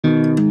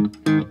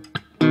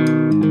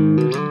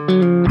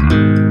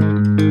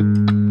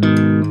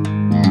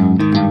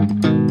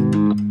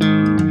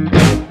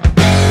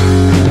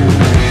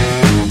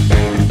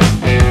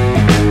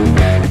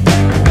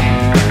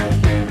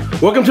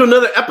Welcome to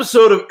another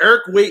episode of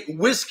Erik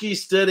Whiskey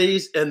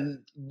Studies, and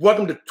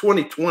welcome to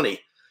 2020.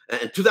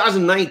 In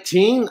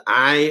 2019,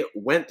 I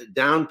went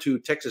down to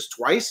Texas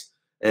twice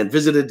and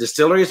visited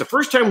distilleries. The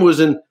first time was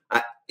in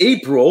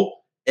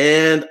April,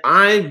 and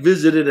I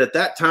visited at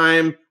that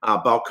time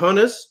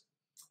Balcones,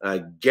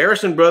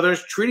 Garrison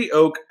Brothers, Treaty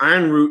Oak,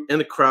 Iron Root, and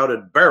the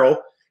Crowded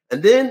Barrel.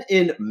 And then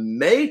in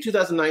May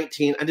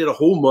 2019, I did a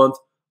whole month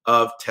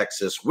of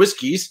Texas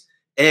whiskeys,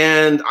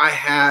 and I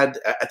had,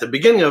 at the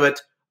beginning of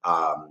it,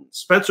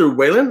 Spencer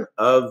Whelan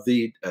of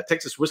the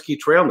Texas Whiskey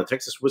Trail and the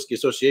Texas Whiskey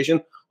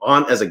Association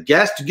on as a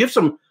guest to give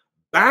some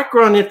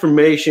background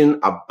information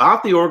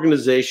about the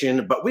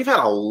organization. But we've had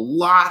a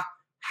lot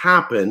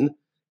happen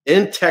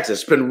in Texas.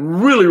 It's been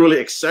really, really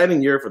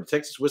exciting year for the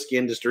Texas whiskey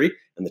industry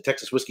and the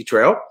Texas Whiskey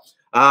Trail.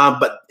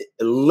 But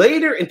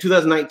later in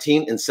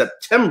 2019, in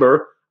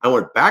September, I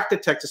went back to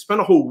Texas,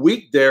 spent a whole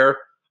week there.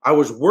 I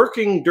was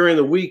working during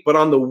the week, but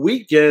on the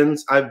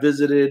weekends, I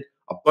visited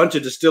a bunch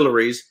of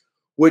distilleries,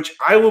 which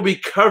I will be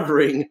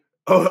covering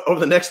over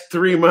the next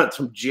 3 months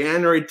from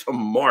January to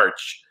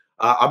March.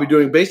 I'll be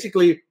doing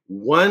basically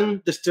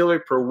one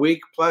distillery per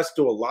week, plus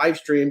do a live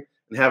stream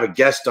and have a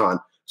guest on.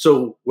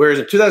 So whereas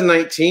in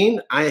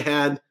 2019, I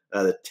had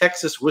the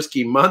Texas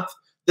Whiskey Month,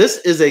 this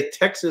is a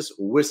Texas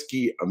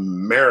Whiskey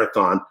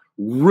Marathon.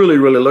 Really,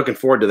 really looking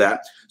forward to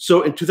that.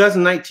 So in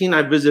 2019,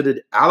 I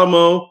visited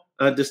Alamo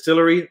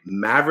Distillery,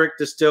 Maverick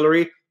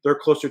Distillery. They're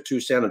closer to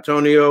San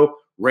Antonio.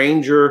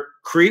 Ranger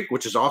Creek,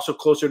 which is also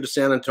closer to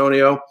San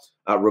Antonio,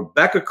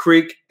 Rebecca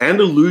Creek,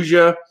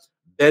 Andalusia,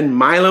 Ben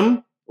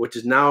Milam, which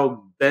is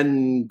now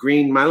Ben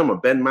Green Milam or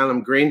Ben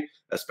Milam Green.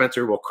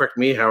 Spencer will correct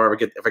me, however,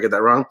 if I get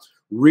that wrong.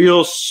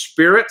 Real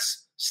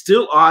Spirits,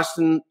 Still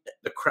Austin,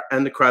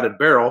 and the Crowded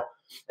Barrel.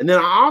 And then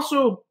I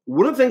also,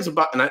 one of the things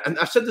about, and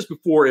I've said this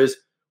before, is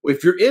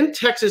if you're in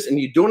Texas and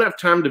you don't have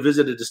time to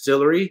visit a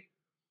distillery,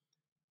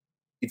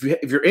 if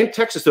you're in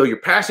Texas, though, you're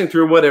passing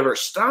through whatever,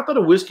 stop at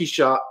a whiskey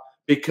shop,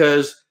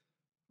 because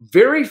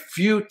very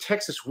few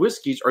Texas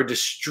whiskeys are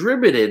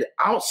distributed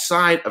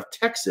outside of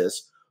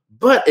Texas.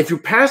 But if you're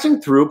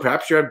passing through,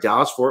 perhaps you're at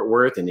Dallas, Fort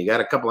Worth, and you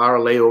got a couple-hour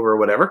layover or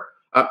whatever,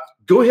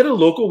 go hit a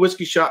local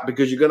whiskey shop,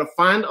 because you're going to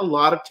find a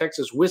lot of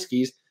Texas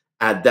whiskeys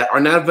that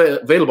are not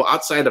available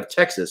outside of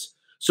Texas.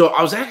 So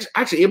I was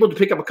actually able to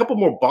pick up a couple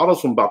more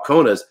bottles from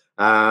Balcones,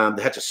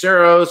 the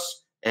Hechiceros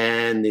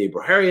and the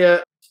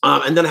Brujeria.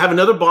 And then I have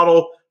another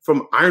bottle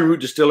from Iron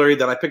Root Distillery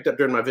that I picked up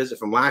during my visit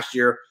from last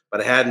year,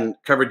 but I hadn't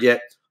covered yet.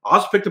 I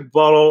also picked up a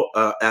bottle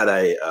at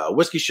a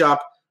whiskey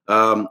shop,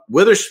 one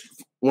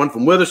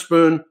from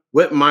Witherspoon,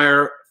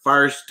 Whitmire,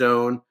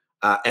 Firestone,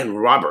 and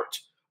Robert.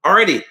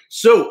 Alrighty,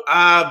 so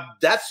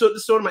that's sort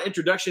of my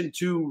introduction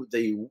to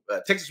the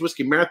Texas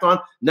Whiskey Marathon.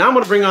 Now I'm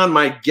going to bring on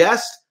my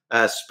guest,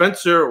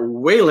 Spencer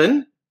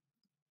Whelan.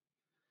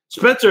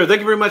 Spencer,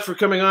 thank you very much for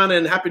coming on,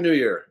 and Happy New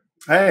Year.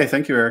 Hey,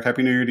 thank you, Eric.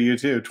 Happy New Year to you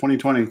too.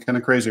 2020, kind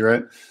of crazy,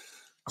 right?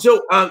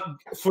 So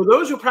for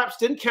those who perhaps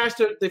didn't catch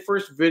the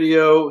first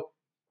video,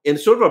 in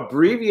sort of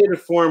abbreviated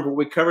form, what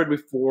we covered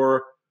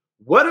before,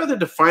 what are the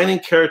defining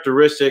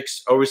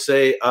characteristics, I would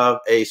say, of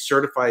a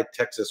certified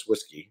Texas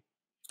whiskey?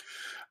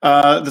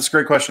 That's a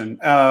great question.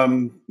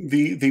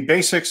 The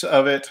basics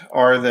of it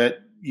are that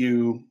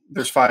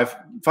there's five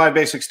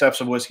basic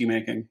steps of whiskey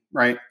making,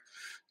 right?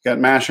 You got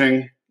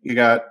mashing, you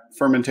got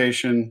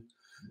fermentation,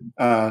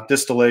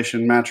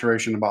 distillation,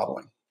 maturation, and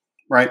bottling,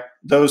 right?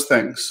 Those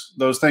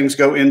things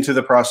go into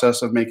the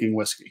process of making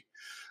whiskey.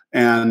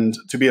 And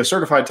to be a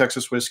certified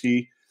Texas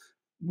whiskey,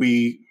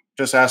 we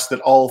just ask that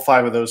all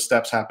 5 of those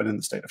steps happen in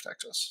the state of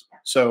Texas.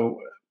 So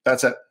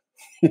that's it.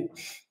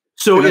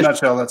 So in a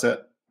nutshell, that's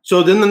it.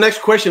 So then the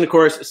next question, of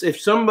course, is if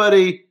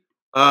somebody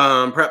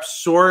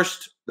perhaps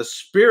sourced the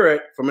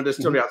spirit from a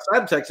distillery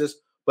outside of Texas,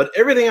 but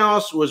everything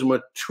else was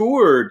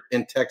matured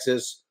in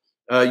Texas,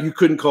 you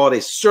couldn't call it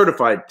a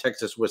certified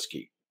Texas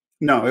whiskey.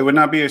 No, it would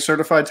not be a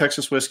certified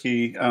Texas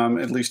whiskey,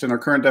 at least in our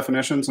current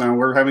definitions. Now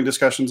we're having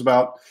discussions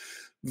about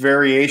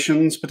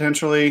variations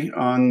potentially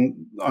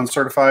on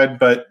certified,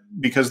 but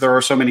because there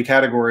are so many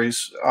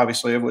categories,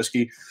 obviously, of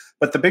whiskey.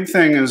 But the big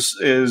thing is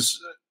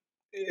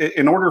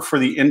in order for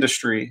the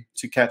industry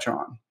to catch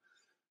on,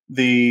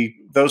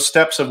 those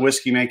steps of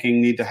whiskey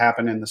making need to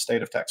happen in the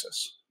state of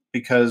Texas,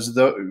 because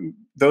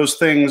those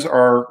things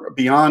are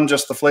beyond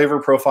just the flavor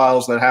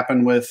profiles that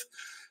happen with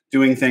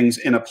doing things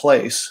in a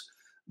place.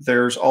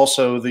 There's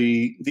also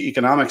the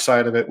economic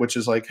side of it, which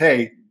is like,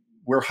 hey,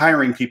 we're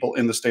hiring people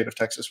in the state of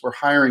Texas. We're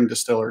hiring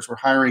distillers.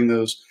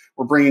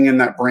 We're bringing in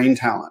that brain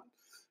talent,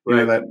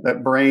 right?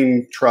 That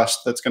brain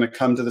trust that's going to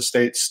come to the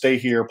state, stay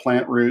here,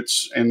 plant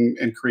roots,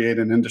 and create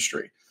an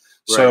industry.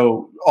 Right.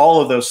 So all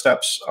of those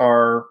steps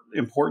are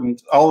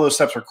important. All of those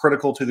steps are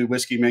critical to the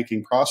whiskey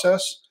making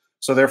process.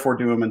 So therefore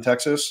do them in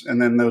Texas.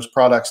 And then those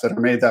products that are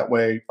made that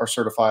way are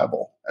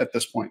certifiable at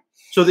this point.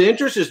 So the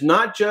interest is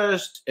not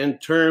just in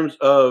terms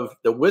of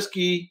the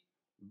whiskey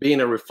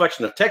being a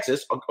reflection of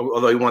Texas,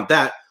 although you want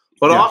that,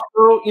 but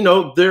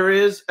also, there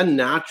is a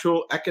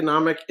natural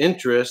economic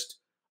interest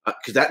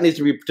because that needs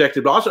to be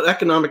protected, but also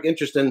economic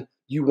interest in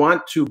you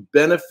want to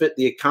benefit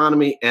the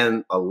economy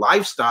and a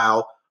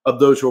lifestyle of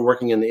those who are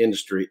working in the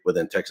industry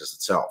within Texas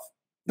itself.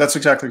 That's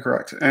exactly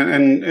correct.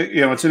 And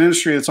it's an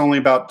industry that's only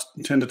about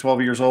 10 to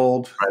 12 years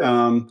old.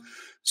 Right.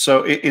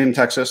 So in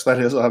Texas, that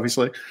is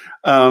obviously.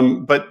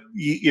 But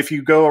if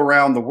you go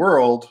around the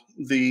world,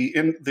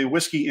 the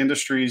whiskey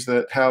industries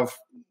that have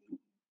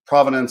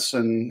provenance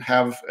and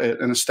have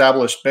an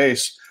established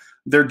base,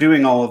 they're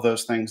doing all of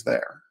those things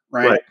there,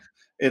 right?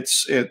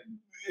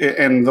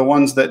 And the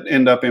ones that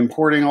end up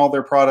importing all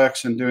their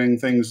products and doing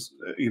things,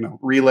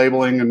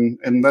 relabeling,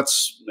 and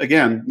that's,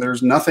 again,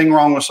 there's nothing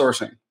wrong with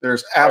sourcing.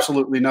 There's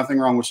absolutely nothing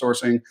wrong with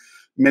sourcing.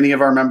 Many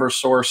of our members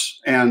source,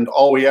 and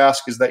all we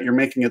ask is that you're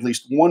making at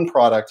least one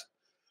product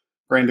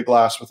grain to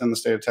glass within the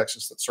state of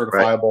Texas that's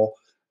certifiable,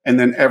 and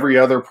then every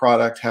other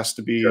product has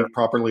to be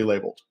properly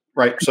labeled,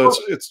 right? So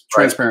it's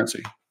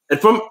transparency. And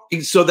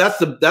so that's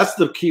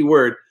the key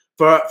word.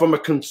 From a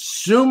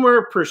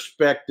consumer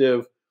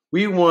perspective,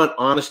 we want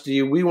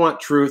honesty. We want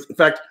truth. In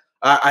fact,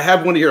 I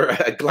have one of your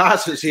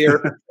glasses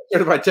here,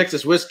 certified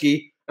Texas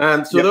whiskey.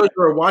 And so those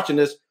who are watching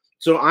this,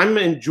 so I'm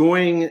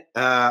enjoying,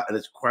 and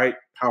it's quite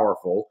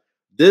powerful.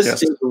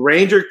 This is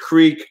Ranger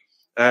Creek.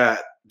 They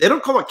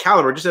don't call it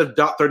caliber; it just says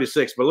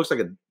 .36, but it looks like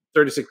a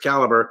 36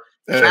 caliber.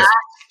 Cask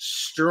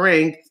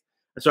strength.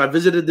 And so I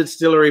visited the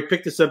distillery,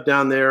 picked this up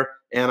down there,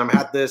 and I'm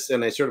at this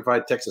in a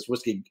certified Texas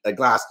whiskey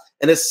glass.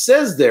 And it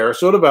says there,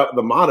 sort of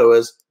the motto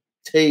is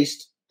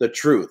 "Taste the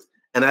truth."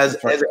 And as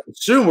a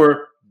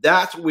consumer,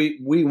 that's what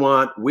we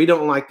want. We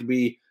don't like to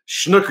be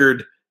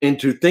snookered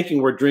into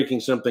thinking we're drinking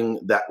something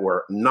that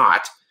we're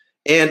not.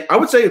 And I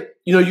would say,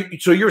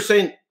 so you're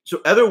saying, so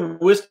other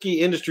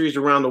whiskey industries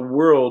around the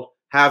world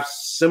have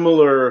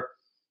similar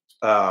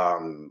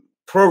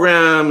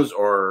programs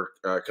or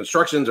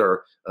constructions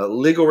or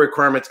legal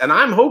requirements. And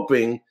I'm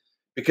hoping,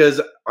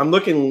 because I'm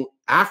looking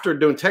after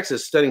doing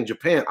Texas, studying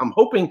Japan, I'm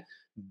hoping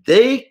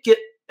they get,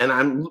 and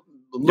I'm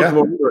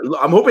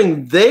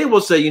hoping they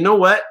will say, you know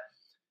what?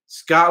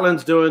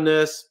 Scotland's doing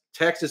this.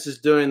 Texas is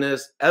doing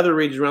this. Other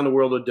regions around the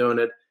world are doing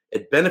it.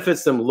 It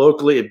benefits them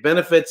locally. It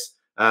benefits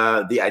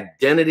the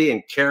identity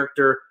and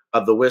character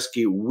of the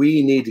whiskey.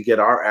 We need to get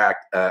our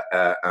act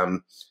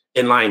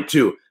in line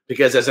too,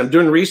 because as I'm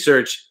doing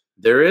research,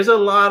 there is a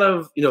lot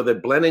of, they're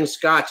blending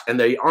Scotch and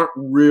they aren't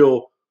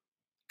real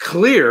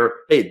clear.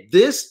 Hey,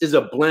 this is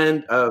a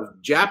blend of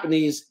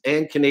Japanese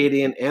and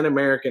Canadian and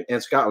American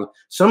and Scotland.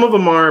 Some of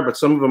them are, but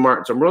some of them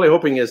aren't. So I'm really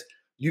hoping is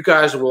you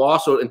guys will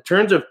also, in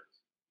terms of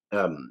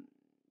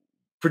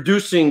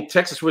producing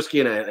Texas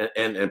whiskey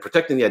and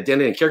protecting the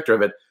identity and character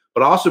of it,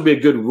 but also be a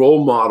good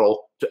role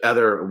model to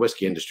other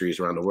whiskey industries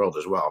around the world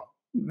as well.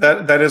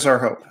 That is our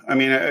hope. I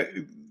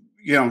mean,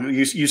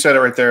 you said it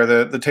right there.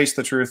 The taste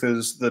the truth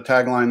is the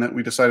tagline that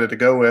we decided to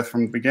go with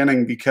from the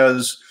beginning,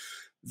 because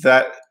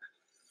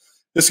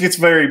this gets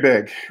very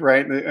big,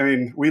 right? I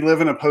mean, we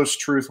live in a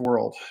post-truth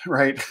world,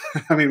 right?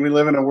 I mean, we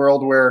live in a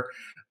world where,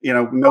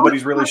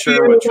 nobody's really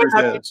sure what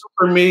truth is.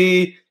 For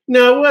me,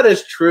 what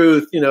is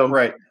truth?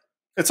 Right.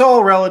 It's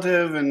all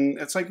relative, and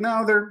it's like,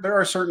 no, there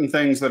are certain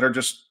things that are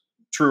just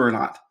true or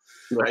not,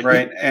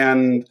 right?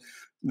 And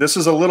this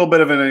is a little bit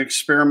of an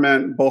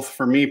experiment, both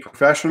for me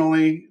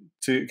professionally,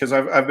 because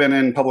I've been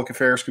in public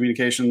affairs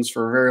communications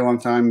for a very long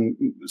time,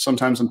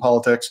 sometimes in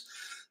politics,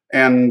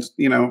 and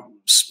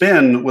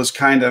spin was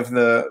kind of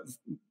the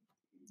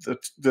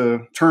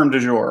term du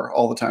jour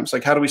all the time. It's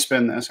like, how do we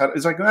spin this?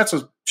 It's like, that's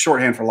a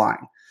shorthand for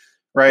lying,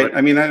 right?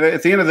 I mean,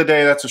 at the end of the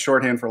day, that's a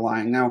shorthand for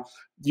lying. Now,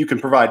 you can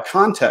provide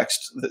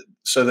context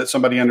so that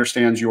somebody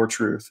understands your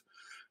truth,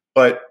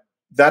 but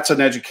that's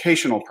an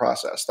educational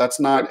process. That's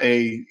not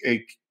a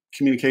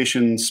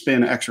communication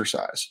spin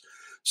exercise.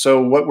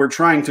 So what we're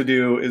trying to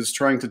do is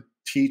trying to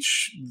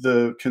teach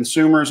the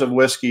consumers of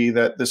whiskey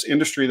that this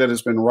industry that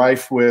has been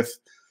rife with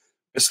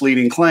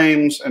misleading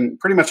claims and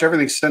pretty much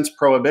everything since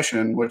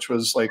Prohibition, which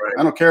was like,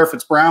 I don't care if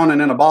it's brown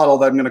and in a bottle,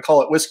 that I'm going to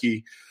call it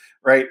whiskey,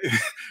 right?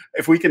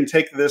 If we can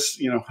take this,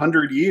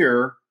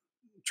 100-year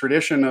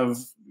tradition of,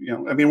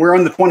 I mean, we're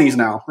in the 20s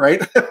now,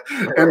 right?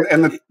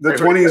 and the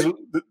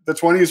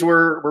 20s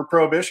were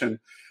Prohibition.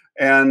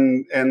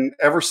 And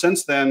ever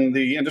since then,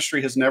 the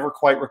industry has never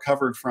quite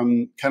recovered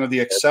from kind of the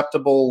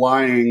acceptable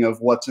lying of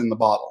what's in the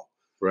bottle.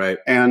 Right.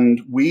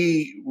 And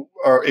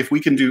if we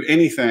can do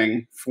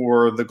anything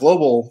for the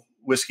global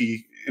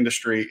whiskey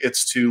industry,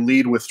 it's to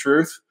lead with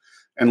truth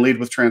and lead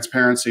with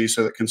transparency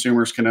so that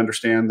consumers can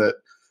understand that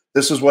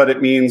this is what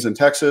it means in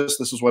Texas.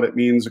 This is what it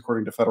means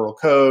according to federal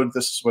code.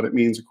 This is what it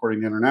means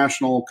according to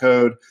international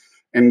code,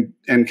 and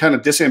kind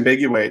of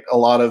disambiguate a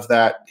lot of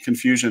that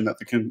confusion that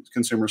the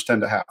consumers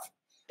tend to have.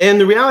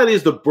 And the reality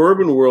is the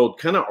bourbon world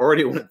kind of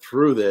already went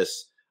through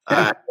this.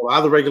 A lot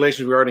of the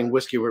regulations regarding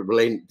whiskey were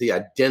relating to the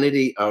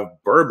identity of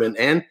bourbon,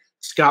 and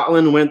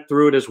Scotland went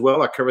through it as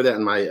well. I covered that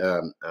in my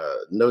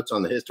notes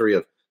on the history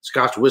of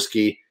Scotch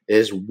whiskey,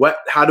 is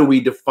how do we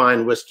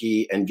define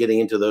whiskey and getting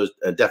into those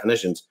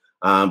definitions.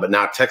 But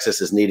now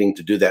Texas is needing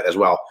to do that as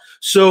well.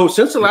 So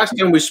since the last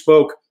time we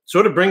spoke,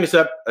 sort of bring us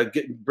up,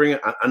 bring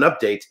an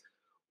update.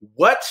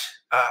 what?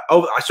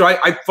 So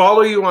I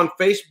follow you on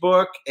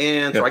Facebook,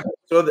 and so I can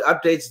show the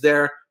updates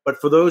there. But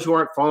for those who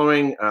aren't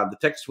following the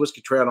Texas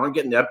Whiskey Trail, aren't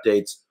getting the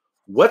updates,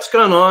 what's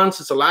gone on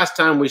since the last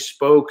time we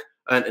spoke,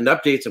 and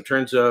updates in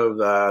terms of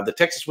the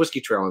Texas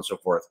Whiskey Trail and so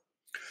forth?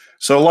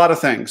 So a lot of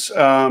things.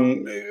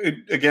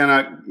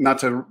 Again, not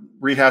to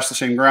rehash the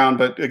same ground,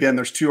 but again,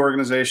 there's two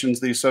organizations: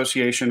 the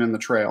association and the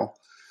trail.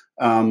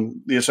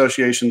 The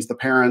association's the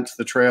parent,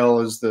 the trail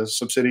is the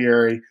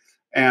subsidiary,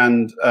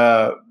 and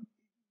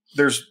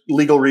there's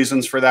legal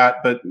reasons for that.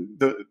 But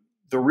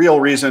the real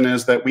reason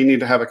is that we need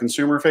to have a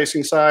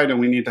consumer-facing side and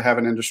we need to have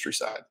an industry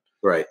side.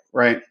 Right.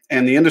 Right.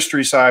 And the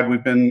industry side,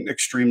 we've been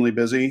extremely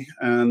busy,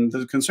 and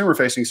the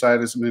consumer-facing side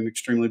has been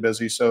extremely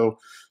busy. So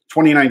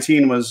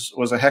 2019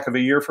 was a heck of a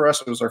year for us.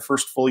 It was our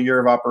first full year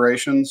of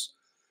operations.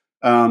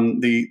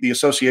 The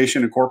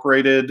association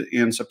incorporated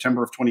in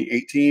September of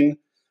 2018,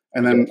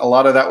 and then a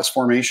lot of that was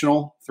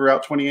formational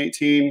throughout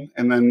 2018.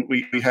 And then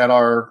we had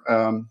our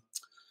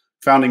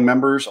founding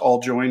members all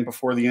join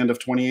before the end of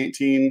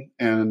 2018,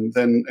 and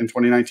then in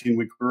 2019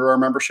 we grew our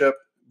membership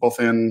both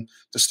in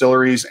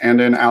distilleries and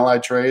in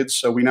allied trades.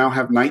 So we now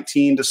have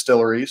 19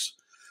 distilleries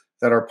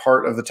that are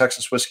part of the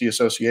Texas Whiskey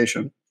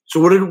Association. So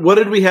what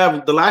did we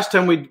have the last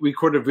time we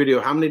recorded a video?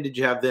 How many did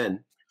you have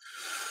then?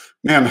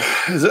 Man,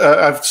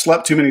 I've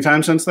slept too many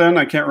times since then.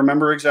 I can't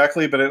remember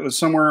exactly, but it was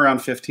somewhere around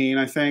 15,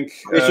 I think.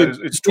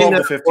 It's 12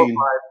 to 15.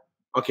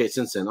 Okay,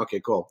 since then.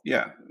 Okay, cool.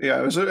 Yeah.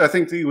 It was, I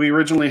think we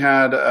originally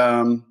had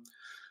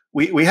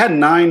we had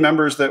 9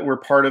 members that were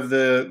part of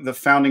the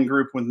founding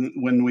group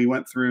when we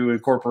went through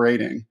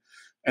incorporating.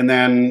 And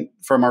then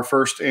from our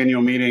first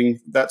annual meeting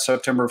that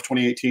September of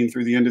 2018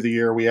 through the end of the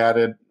year, we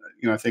added,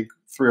 I think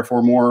 3 or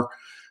 4 more.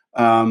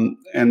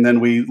 And then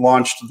we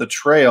launched the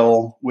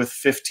trail with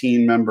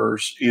 15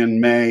 members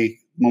in May,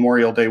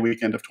 Memorial Day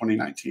weekend of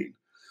 2019.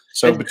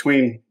 So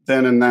between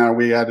then and now,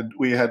 we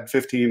had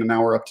 15, and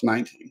now we're up to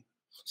 19.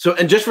 So,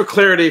 and just for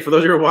clarity, for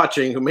those who are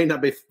watching who may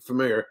not be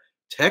familiar,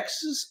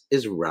 Texas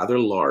is rather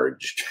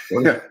large.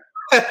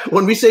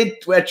 When we say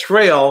a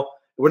trail,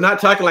 we're not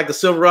talking like the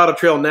Silverado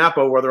Trail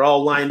Napa where they're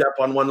all lined up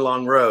on one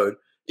long road.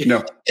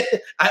 No.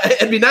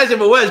 It'd be nice if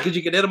it was, because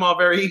you could hit them all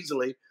very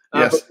easily.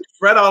 Yes. But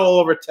spread out all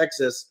over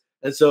Texas.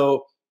 And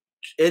so,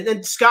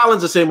 and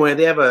Scotland's the same way.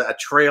 They have a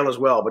trail as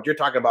well, but you're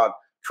talking about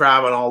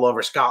traveling all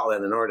over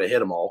Scotland in order to hit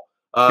them all.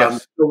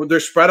 Yes. So they're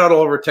spread out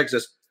all over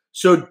Texas.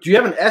 So do you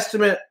have an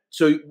estimate?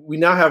 So we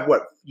now have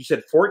what you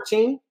said,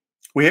 14?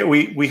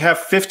 We have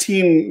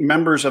 15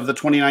 members of the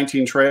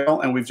 2019 trail,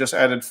 and we've just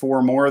added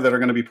 4 more that are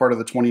going to be part of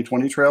the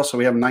 2020 trail. So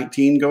we have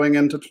 19 going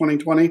into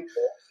 2020.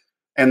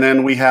 And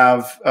then we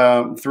have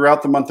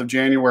throughout the month of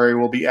January,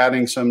 we'll be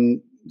adding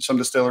some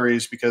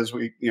distilleries, because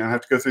we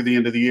have to go through the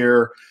end of the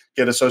year,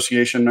 get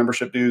association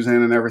membership dues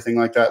in and everything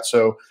like that.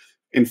 So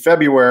in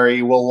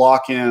February, we'll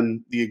lock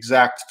in the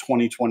exact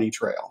 2020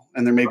 trail,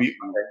 and there may be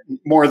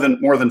more than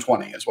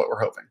 20 is what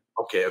we're hoping.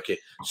 Okay.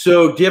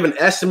 So do you have an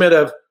estimate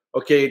of,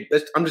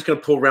 I'm just going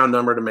to pull a round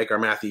number to make our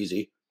math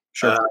easy.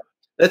 Sure.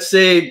 Let's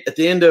say at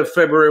the end of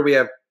February, we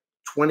have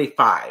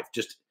 25.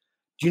 Just,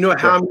 do you know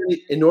how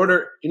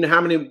many,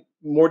 how many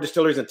more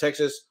distilleries in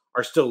Texas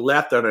are still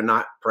left that are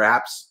not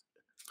perhaps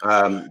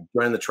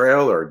joining the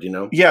trail, or do you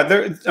know? Yeah,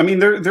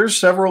 there's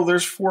several.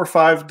 There's 4 or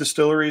 5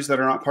 distilleries that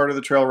are not part of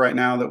the trail right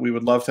now that we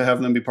would love to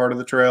have them be part of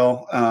the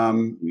trail.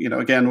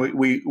 Again,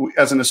 we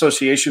as an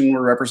association,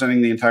 we're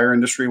representing the entire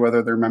industry,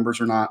 whether they're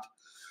members or not,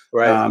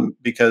 right?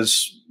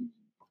 Because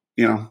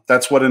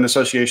that's what an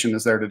association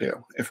is there to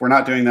do. If we're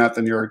not doing that,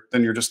 then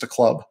you're just a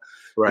club,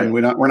 right? And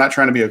we're not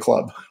trying to be a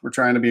club. We're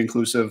trying to be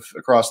inclusive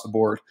across the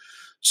board.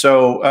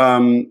 So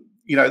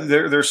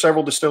there's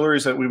several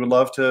distilleries that we would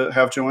love to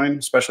have join,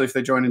 especially if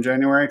they join in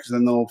January, because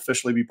then they'll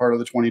officially be part of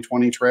the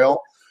 2020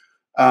 trail.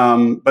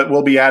 But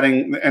we'll be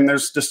adding, and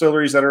there's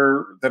distilleries that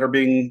are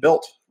being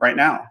built right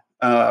now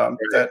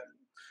that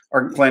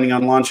are planning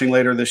on launching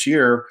later this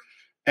year.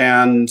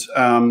 And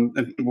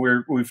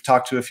we've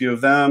talked to a few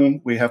of them.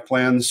 We have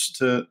plans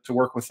to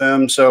work with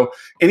them. So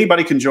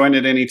anybody can join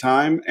at any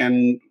time.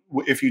 And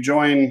if you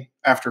join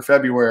after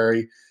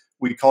February,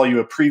 we call you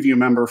a preview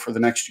member for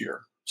the next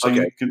year. So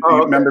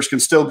members can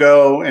still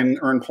go and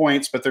earn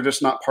points, but they're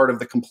just not part of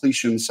the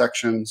completion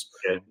sections,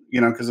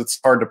 because it's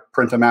hard to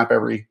print a map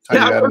every time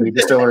you add a new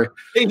distillery.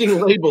 Changing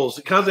labels.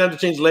 You constantly have to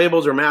change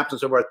labels or maps and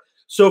so forth.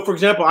 So, for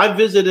example, I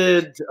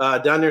visited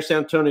down near San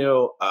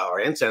Antonio,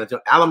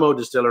 Alamo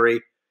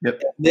Distillery.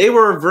 Yep. They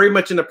were very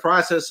much in the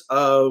process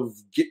of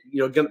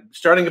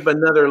starting up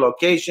another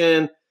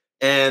location.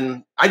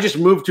 And I just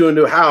moved to a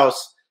new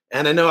house,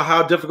 and I know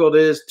how difficult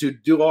it is to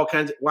do all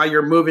kinds of, while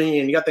you're moving,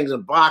 and you got things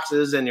in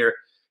boxes, and you're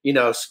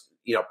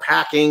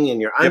packing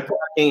and you're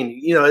unpacking.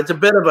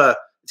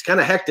 It's kind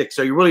of hectic.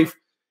 So you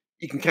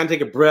can kind of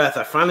take a breath.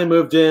 I finally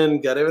moved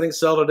in, got everything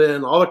settled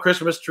in, all the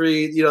Christmas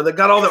tree, they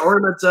got all the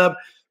ornaments up.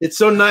 It's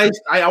so nice.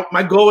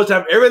 My goal was to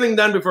have everything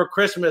done before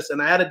Christmas,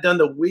 and I had it done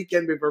the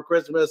weekend before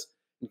Christmas.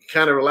 You can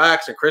kind of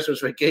relax and Christmas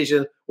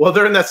vacation. Well,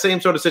 they're in that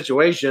same sort of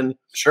situation.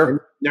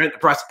 Sure. They're in the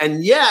process.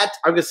 And yet,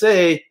 I'm going to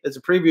say, as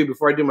a preview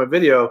before I do my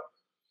video,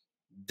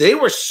 they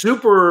were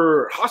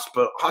super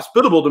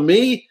hospitable to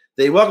me.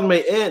 They welcomed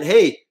me in.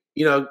 Hey,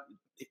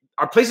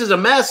 our place is a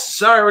mess.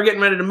 Sorry, we're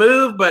getting ready to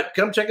move, but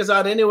come check us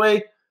out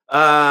anyway.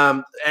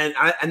 And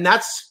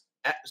that's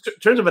in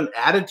terms of an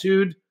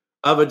attitude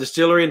of a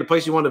distillery and the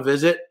place you want to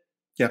visit.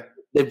 Yeah,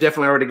 they've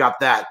definitely already got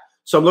that.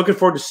 So I'm looking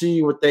forward to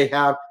see what they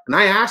have. And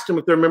I asked them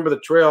if they remember the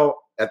trail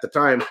at the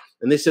time,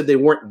 and they said they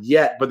weren't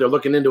yet, but they're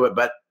looking into it.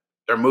 But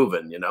they're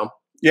moving,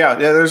 Yeah,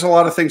 there's a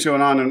lot of things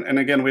going on, and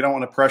again, we don't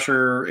want to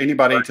pressure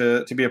anybody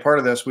to be a part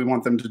of this. We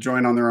want them to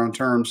join on their own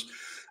terms.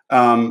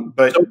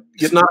 But so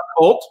it's not a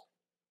cult.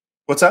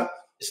 What's that?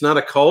 It's not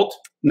a cult.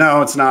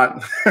 No, it's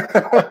not.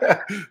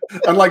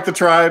 Unlike the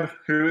tribe,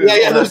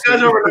 those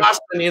guys over in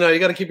Austin, you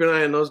got to keep an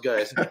eye on those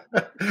guys.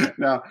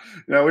 No,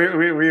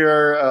 we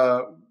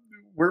are.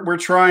 We're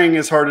trying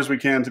as hard as we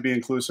can to be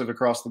inclusive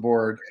across the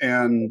board,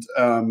 and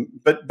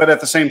but at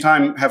the same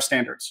time have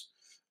standards,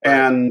 right.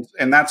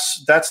 and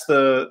that's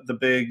the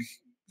big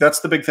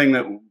thing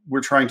that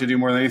we're trying to do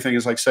more than anything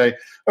is like say,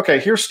 okay,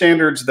 here's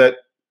standards that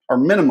are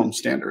minimum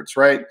standards,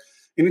 right?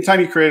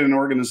 Anytime you create an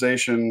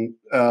organization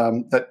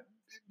that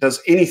does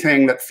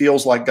anything that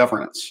feels like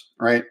governance,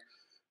 right?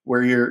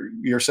 Where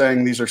you're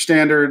saying these are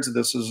standards,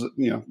 this is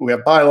we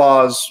have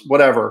bylaws,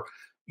 whatever.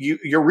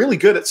 You're really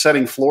good at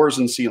setting floors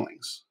and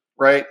ceilings.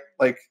 Right?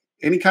 Like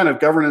any kind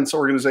of governance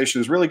organization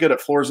is really good at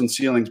floors and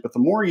ceilings, but the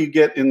more you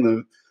get in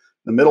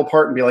the middle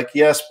part and be like,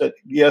 yes, but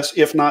yes,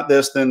 if not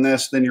this, then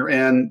you're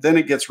in, then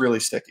it gets really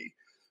sticky.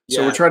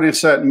 So we're trying to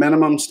set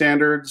minimum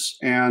standards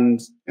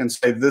and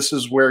say, this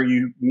is where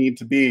you need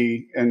to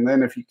be. And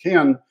then if you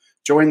can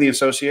join the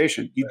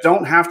association, you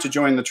don't have to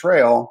join the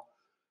trail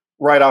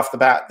right off the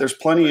bat. There's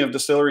plenty of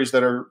distilleries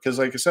that are, because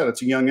like I said,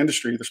 it's a young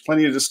industry. There's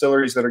plenty of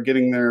distilleries that are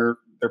getting their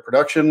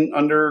production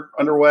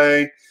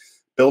underway,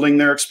 building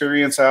their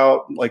experience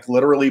out, like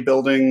literally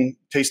building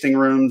tasting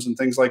rooms and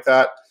things like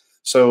that.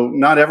 So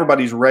not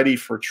everybody's ready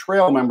for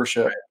trail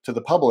membership to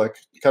the public.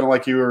 Kind of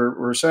like you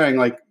were saying,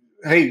 like,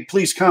 hey,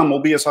 please come. We'll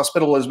be as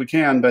hospitable as we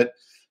can. But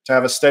to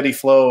have a steady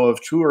flow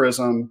of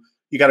tourism,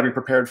 you got to be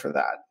prepared for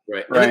that.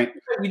 Right.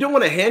 You don't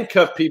want to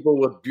handcuff people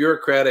with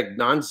bureaucratic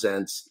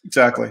nonsense.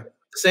 Exactly. At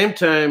the same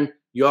time,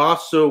 you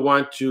also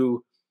want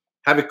to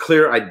have a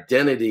clear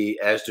identity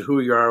as to who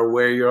you are,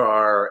 where you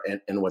are,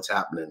 and what's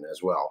happening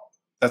as well.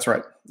 That's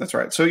right.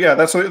 So yeah,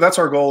 that's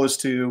our goal is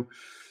to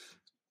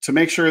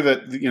make sure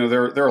that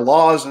there are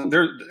laws, and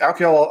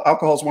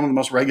alcohol is one of the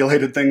most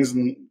regulated things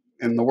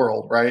in the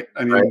world, right?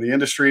 I mean, the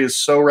industry is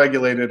so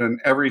regulated in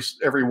every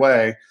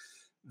way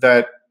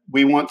that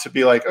we want to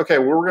be like, okay,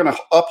 we're going to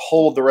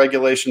uphold the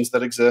regulations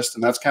that exist,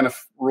 and that's kind of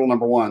rule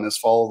number one is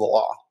follow the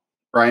law,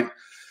 right?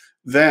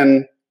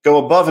 Then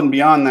go above and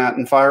beyond that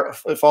and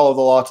follow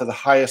the law to the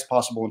highest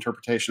possible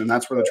interpretation, and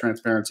that's where the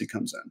transparency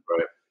comes in.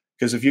 Right.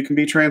 Because if you can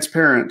be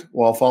transparent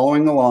while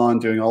following the law and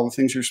doing all the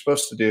things you're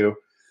supposed to do,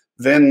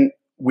 then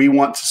we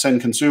want to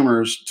send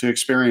consumers to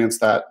experience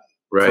that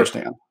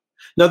firsthand.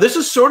 Now, this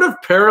is sort of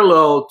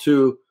parallel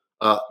to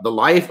the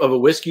life of a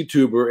whiskey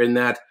tuber in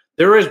that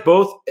there's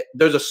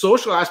a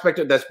social aspect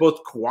that's both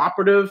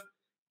cooperative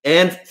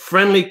and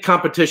friendly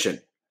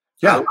competition.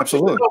 Yeah,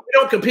 absolutely.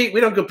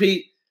 We don't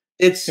compete.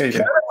 It's kind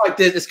of like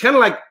this. It's kind of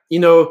like,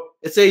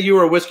 let's say you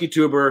were a whiskey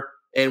tuber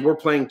and we're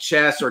playing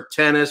chess or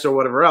tennis or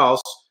whatever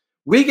else.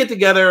 We get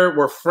together,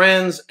 we're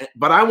friends,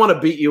 but I want to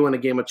beat you in a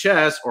game of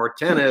chess or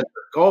tennis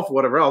or golf or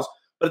whatever else.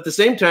 But at the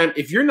same time,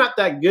 if you're not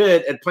that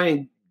good at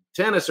playing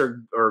tennis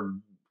or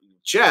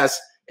chess,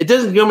 it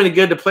doesn't do me any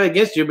good to play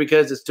against you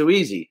because it's too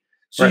easy.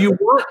 So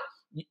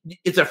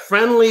it's a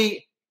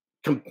friendly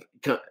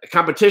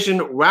competition,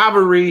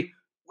 rivalry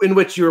in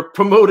which you're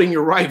promoting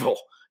your rival.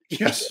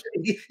 Yes.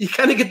 You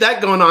kind of get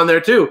that going on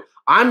there too.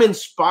 I'm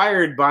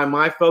inspired by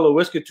my fellow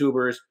whiskey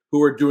tubers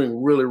who are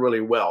doing really,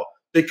 really well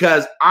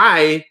because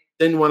I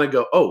then want to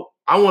go, oh,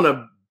 I want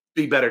to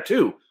be better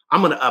too.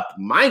 I'm going to up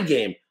my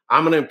game.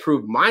 I'm going to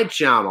improve my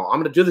channel.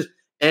 I'm going to do this.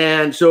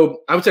 And so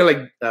I would say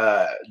like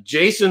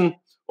Jason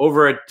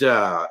over at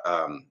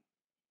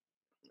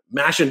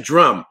Mash and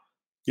Drum.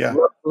 Yeah.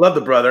 Love the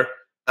brother.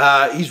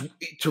 He's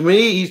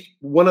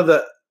one of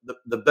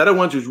the better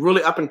ones who's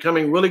really up and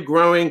coming, really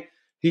growing.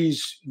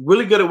 He's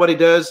really good at what he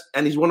does.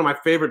 And he's one of my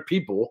favorite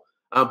people.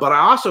 But I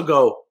also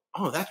go,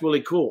 oh, that's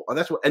really cool.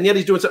 Oh, and yet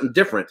he's doing something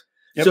different.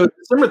 Yep. So the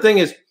similar thing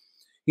is,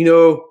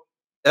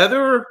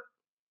 other,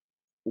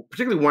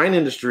 particularly wine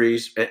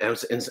industries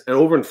and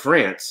over in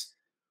France,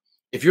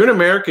 if you're an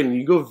American,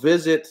 you go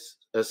visit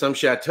some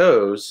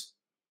chateaus,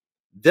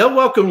 they'll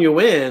welcome you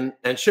in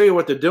and show you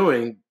what they're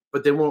doing,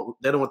 but they don't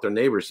want their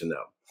neighbors to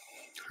know.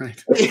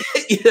 Right.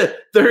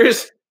 There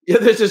is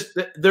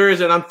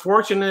an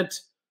unfortunate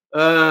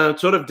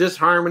sort of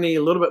disharmony,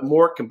 a little bit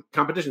more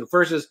competition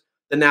versus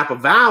the Napa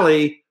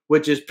Valley,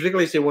 which is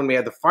particularly, say, when we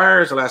had the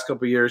fires the last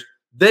couple of years,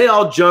 they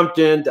all jumped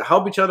in to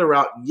help each other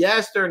out.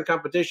 Yes, they're in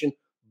competition,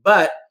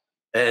 but,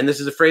 and this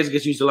is a phrase that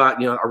gets used a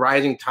lot, a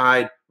rising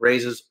tide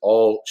raises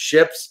all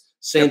ships.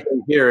 Same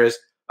thing here is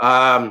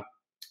a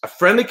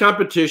friendly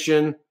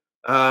competition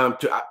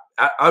to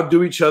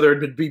outdo each other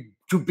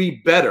to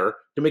be better,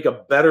 to make a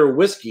better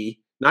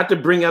whiskey not to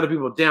bring other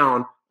people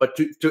down, but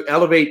to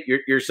elevate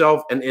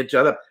yourself and each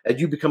other as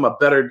you become a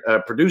better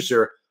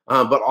producer.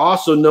 But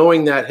also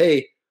knowing that,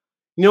 hey,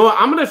 you know what,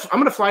 I'm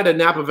gonna fly to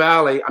Napa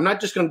Valley. I'm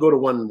not just gonna go to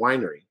one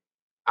winery.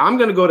 I'm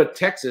gonna go to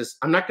Texas.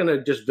 I'm not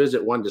gonna just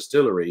visit one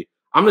distillery.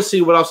 I'm gonna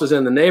see what else is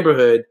in the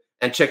neighborhood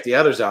and check the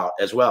others out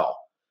as well.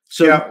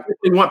 So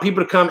we want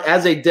people to come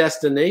as a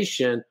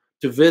destination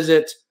to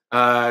visit,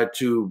 and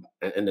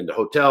then the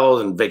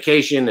hotels and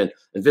vacation and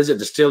visit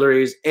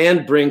distilleries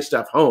and bring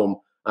stuff home.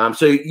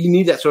 So you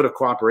need that sort of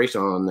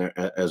cooperation on there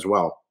as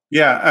well.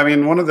 Yeah, I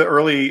mean, one of the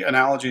early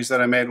analogies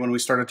that I made when we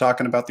started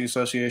talking about the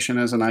association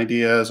as an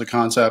idea, as a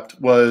concept,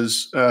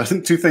 was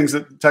two things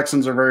that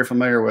Texans are very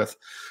familiar with.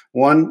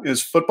 One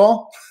is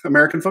football,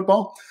 American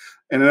football,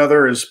 and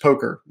another is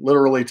poker,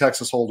 literally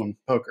Texas Hold'em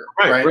poker,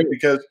 right?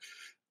 Because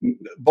in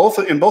both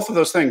of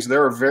those things,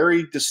 there are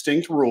very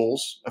distinct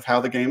rules of how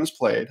the game is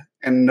played,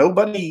 and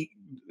nobody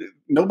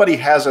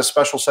has a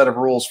special set of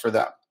rules for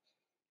them,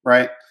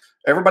 right?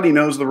 Everybody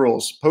knows the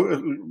rules.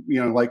 You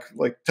know, like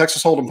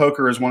Texas Hold'em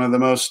poker is one of the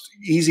most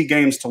easy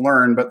games to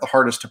learn, but the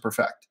hardest to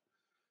perfect,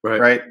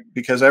 right?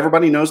 Because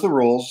everybody knows the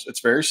rules.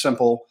 It's very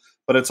simple,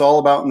 but it's all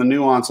about the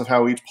nuance of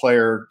how each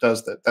player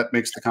does that. That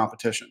makes the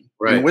competition.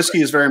 And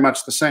whiskey is very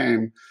much the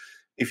same.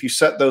 If you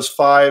set those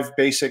 5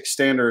 basic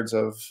standards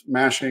of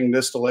mashing,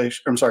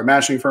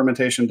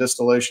 fermentation,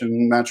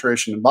 distillation,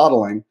 maturation, and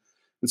bottling,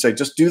 and say,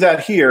 just do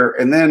that here,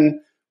 and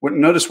then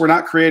notice we're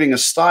not creating a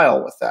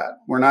style with that.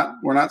 We're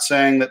not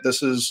saying that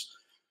this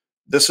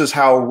is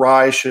how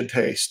rye should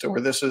taste,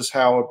 or this is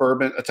how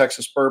a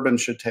Texas bourbon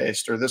should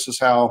taste, or this is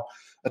how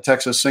a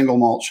Texas single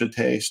malt should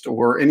taste,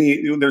 or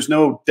there's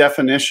no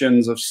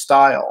definitions of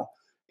style.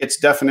 It's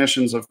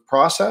definitions of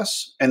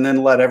process, and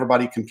then let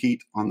everybody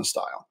compete on the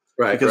style.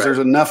 Because there's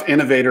enough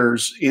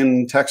innovators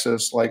in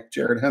Texas like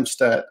Jared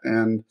Hempstead,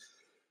 and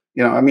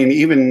I mean,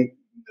 even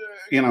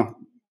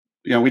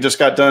we just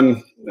got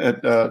done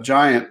at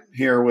Giant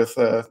here with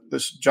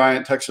this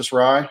Giant Texas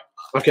rye.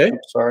 Okay.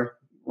 Sorry,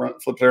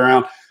 flip it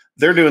around.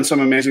 They're doing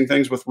some amazing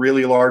things with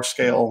really large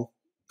scale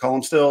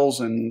column stills,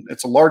 and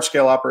it's a large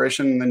scale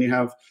operation. And then you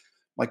have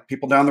like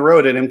people down the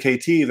road at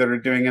MKT that are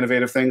doing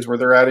innovative things where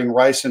they're adding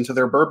rice into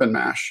their bourbon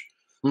mash.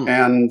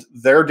 And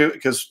they're doing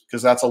because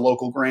that's a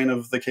local grain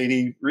of the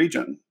Katy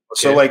region.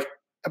 So like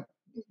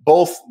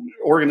both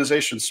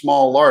organizations,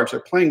 small, large, they're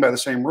playing by the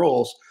same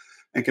rules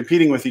and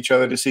competing with each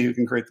other to see who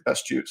can create the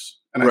best juice.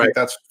 And I think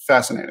that's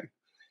fascinating.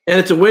 And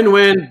it's a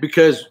win-win,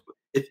 because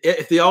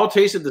if they all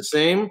tasted the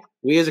same,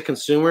 we as a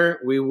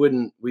consumer, we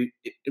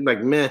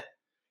like meh.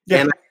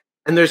 Yeah.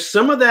 And there's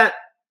some of that.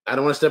 I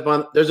don't want to step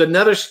on. There's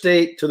another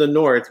state to the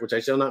north, which I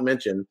shall not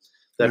mention,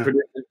 that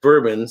produces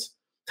bourbons,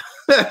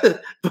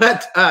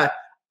 but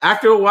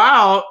after a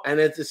while, and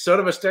it's sort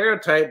of a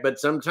stereotype, but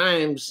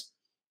sometimes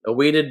a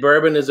wheated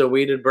bourbon is a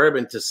wheated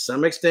bourbon to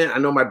some extent. I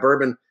know my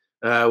bourbon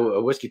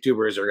whiskey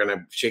tubers are going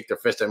to shake their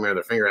fist at me or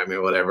their finger at me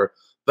or whatever.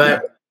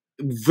 But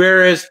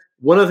whereas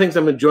one of the things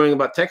I'm enjoying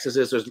about Texas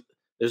is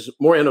there's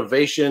more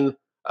innovation.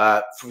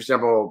 For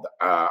example,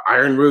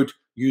 Iron Root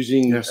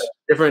using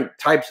different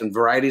types and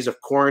varieties of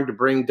corn to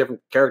bring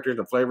different characters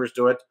and flavors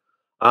to it.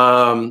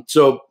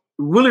 So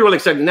really, really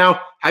exciting.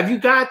 Now, have you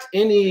got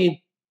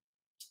any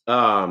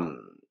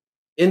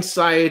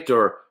insight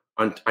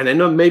and I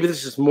know maybe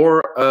this is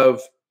more of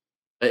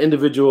an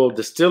individual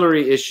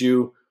distillery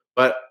issue,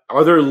 but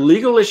are there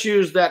legal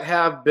issues that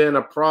have been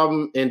a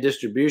problem in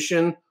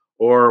distribution,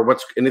 or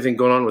what's anything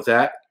going on with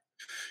that?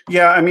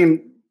 Yeah, I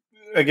mean,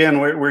 again,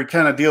 we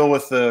kind of deal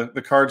with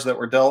the cards that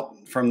were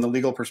dealt from the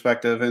legal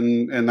perspective,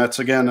 and that's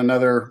again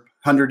another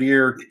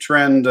 100-year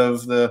trend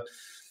of the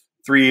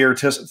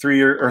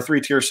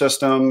three-tier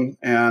system,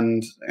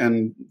 and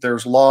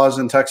there's laws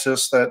in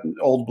Texas, that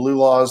old blue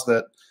laws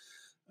that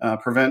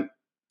prevent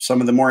some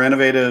of the more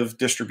innovative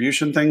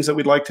distribution things that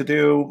we'd like to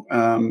do.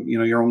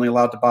 You're only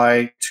allowed to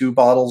buy 2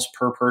 bottles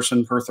per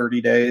person per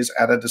 30 days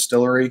at a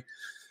distillery.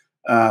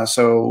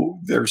 So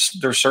there's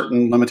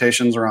certain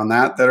limitations around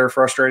that are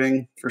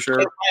frustrating for sure.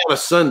 Can't buy on a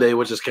Sunday,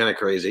 which is kind of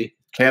crazy.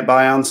 Can't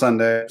buy on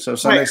Sunday. So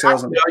Sunday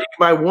sales. You can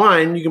buy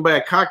wine, you can buy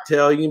a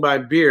cocktail, you can buy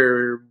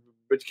beer,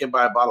 but you can't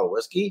buy a bottle of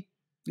whiskey.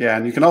 Yeah,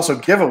 and you can also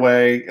give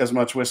away as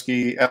much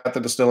whiskey at the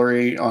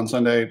distillery on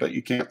Sunday, but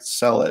you can't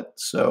sell it.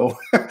 So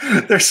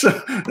there's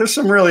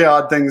some really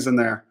odd things in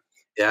there.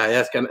 Yeah,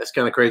 it's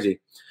kind of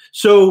crazy.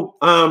 So,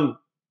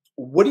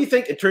 what do you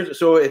think in terms of,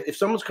 so if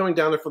someone's coming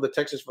down there for the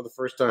Texas for the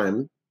first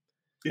time,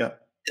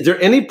 is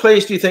there any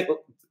place do you think,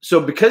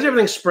 so because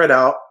everything's spread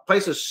out,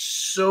 place is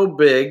so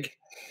big,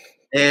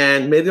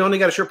 and maybe they only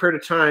got a short period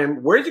of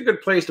time, where's a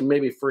good place to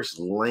maybe first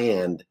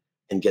land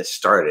and get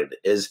started?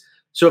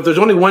 So if there's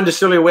only one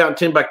distillery way out in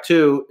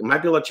Timbuktu, it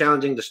might be a little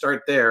challenging to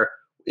start there.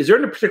 Is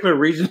there a particular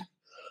region,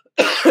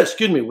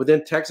 excuse me,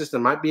 within Texas that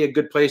might be a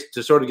good place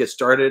to sort of get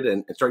started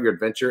and start your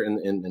adventure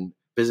and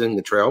visiting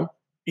the trail?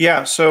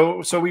 Yeah,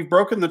 so we've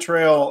broken the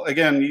trail.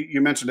 Again, you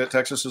mentioned it,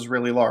 Texas is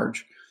really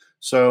large.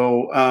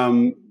 So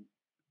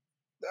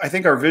I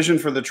think our vision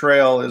for the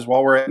trail is,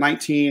 while we're at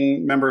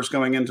 19 members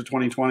going into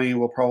 2020,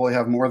 we'll probably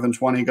have more than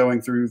 20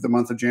 going through the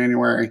month of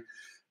January.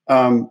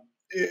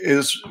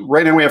 is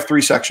right now we have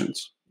 3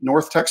 sections: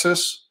 North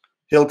Texas,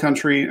 Hill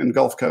Country, and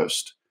Gulf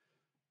Coast.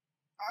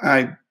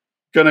 I'm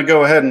going to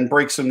go ahead and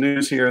break some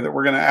news here that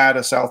we're going to add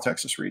a South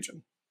Texas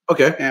region.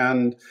 Okay.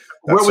 And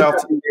where would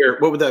that be near?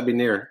 What would that be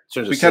near?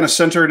 We kind of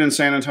centered in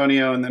San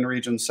Antonio and then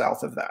regions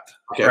south of that,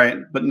 okay. Right?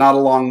 But not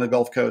along the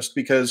Gulf Coast,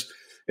 because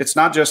it's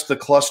not just the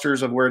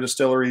clusters of where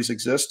distilleries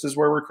exist is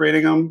where we're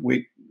creating them.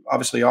 We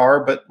obviously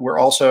are, but we're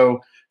also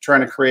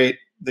trying to create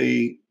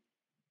the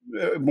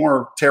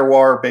more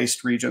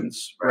terroir-based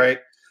regions, right?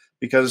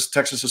 Because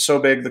Texas is so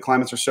big, the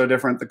climates are so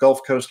different. The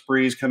Gulf Coast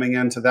breeze coming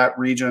into that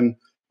region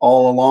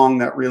all along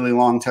that really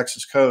long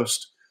Texas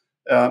coast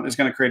is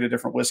going to create a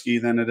different whiskey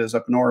than it is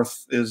up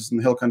north, is in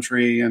the Hill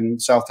Country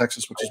and South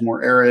Texas, which is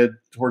more arid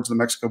towards the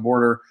Mexico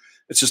border.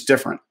 It's just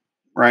different,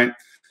 right?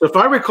 So if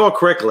I recall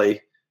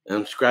correctly, and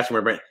I'm scratching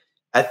my brain,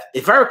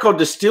 if I recall,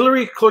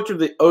 distillery closer to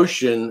the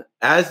ocean,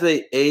 as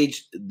they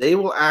age, they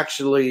will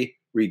actually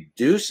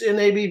reduce in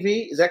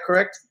ABV. Is that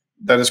correct?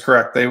 That is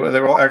correct. They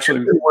will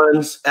actually,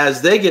 ones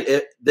as they get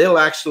it, they'll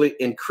actually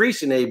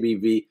increase in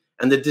ABV,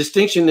 and the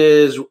distinction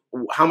is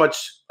how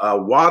much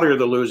water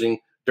they're losing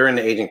during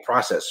the aging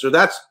process. So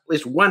that's at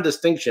least one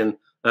distinction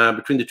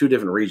between the 2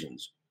 different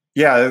regions.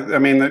 Yeah, I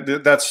mean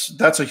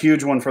that's a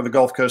huge one for the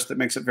Gulf Coast that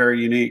makes it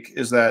very unique.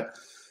 Is that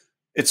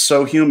it's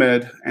so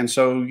humid and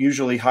so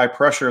usually high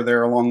pressure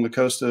there along the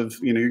coast of,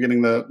 you're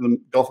getting the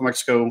Gulf of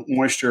Mexico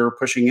moisture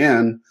pushing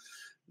in,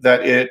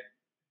 that it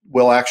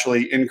will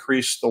actually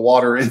increase the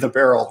water in the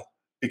barrel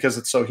because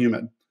it's so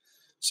humid.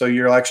 So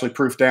you're actually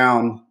proof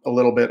down a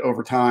little bit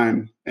over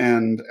time.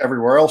 And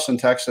everywhere else in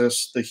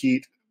Texas, the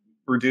heat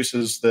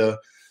reduces the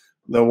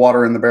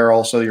water in the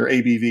barrel, so your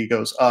ABV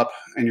goes up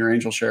and your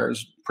angel share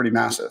is pretty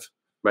massive.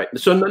 Right.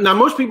 So now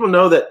most people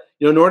know that,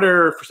 in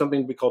order for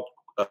something to be called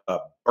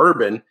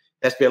bourbon, it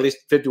has to be at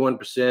least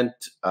 51%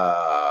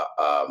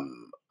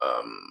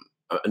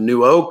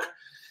 new oak.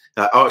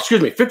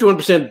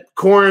 51%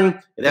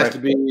 corn. It has to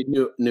be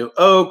new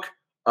oak.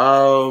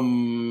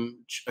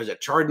 Is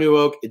it charred new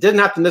oak? It doesn't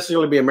have to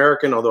necessarily be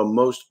American, although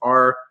most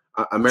are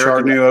American.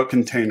 Charred new oak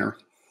container.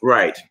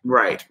 Right.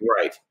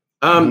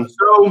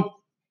 So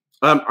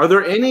are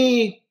there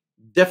any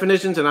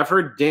definitions? And I've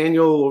heard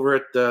Daniel over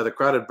at the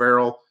Crowded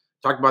Barrel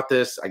talk about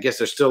this. I guess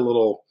there's still a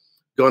little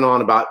going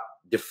on about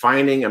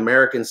defining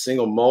American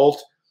single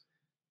malt.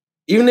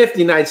 Even if the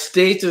United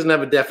States doesn't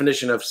have a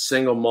definition of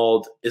single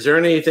malt, is there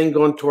anything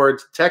going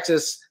towards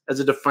Texas as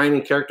a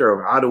defining character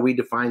of how do we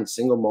define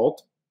single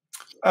malt?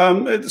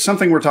 It's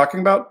something we're talking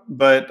about,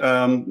 but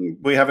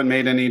we haven't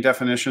made any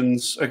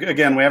definitions.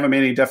 Again, we haven't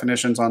made any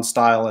definitions on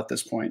style at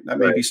this point. That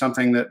may be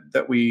something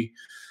that we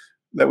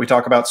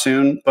talk about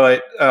soon.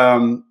 But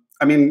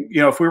I mean,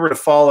 if we were to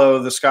follow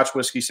the Scotch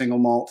whiskey single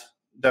malt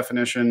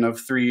definition of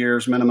 3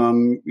 years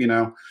minimum,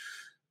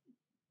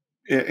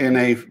 in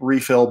a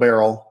refill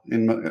barrel,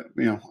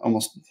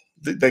 almost,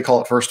 they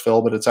call it first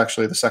fill, but it's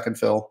actually the second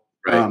fill.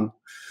 Right.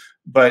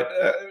 But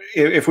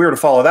if we were to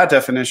follow that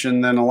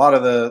definition, then a lot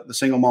of the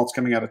single malts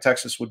coming out of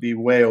Texas would be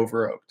way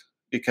over oaked,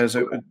 because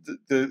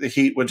the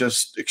heat would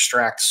just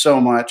extract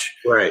so much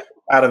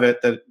out of it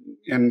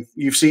and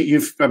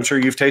I'm sure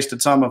you've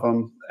tasted some of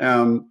them.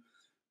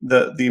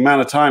 The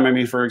amount of time, I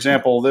mean, for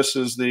example, this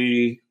is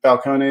the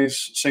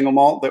Balcones single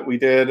malt that we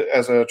did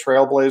as a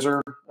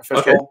Trailblazer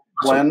official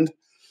blend.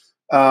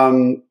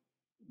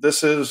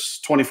 This is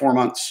 24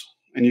 months,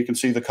 and you can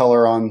see the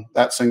color on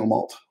that single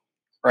malt,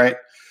 right?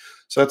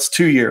 So that's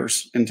 2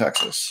 years in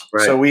Texas.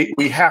 Right. So we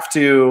have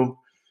to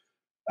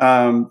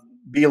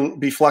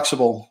be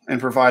flexible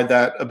and provide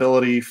that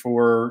ability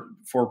for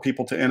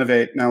people to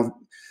innovate. Now,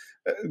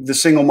 the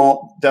single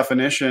malt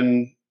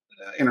definition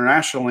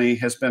internationally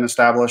has been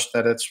established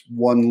that it's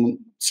one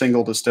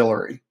single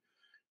distillery,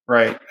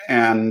 right?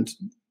 And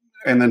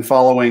then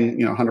following,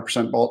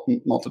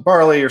 100% malted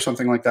barley or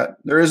something like that.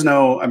 There is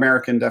no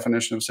American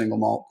definition of single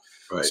malt.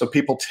 Right. So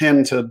people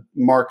tend to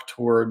mark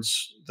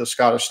towards the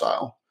Scottish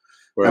style.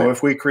 Right. Now,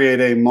 if we create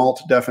a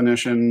malt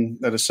definition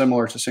that is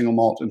similar to single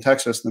malt in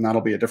Texas, then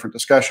that'll be a different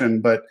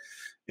discussion. But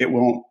it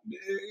won't.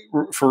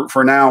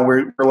 For now,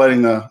 we're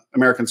letting the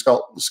American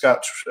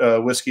Scotch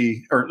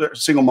whiskey or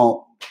single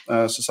malt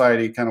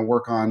society kind of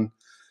work on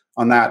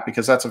that,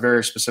 because that's a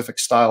very specific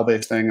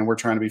style-based thing, and we're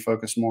trying to be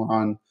focused more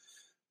on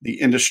the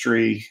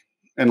industry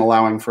and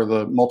allowing for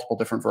the multiple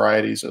different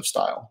varieties of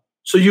style.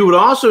 So you would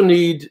also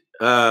need,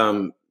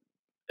 I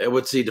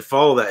would say, to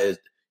follow that is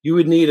you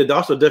would need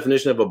also a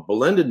definition of a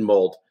blended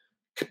malt,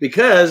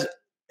 because,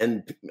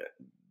 and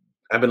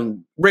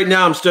right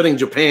now I'm studying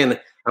Japan.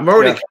 I'm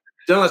already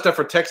done that stuff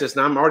for Texas.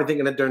 Now I'm already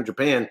thinking that during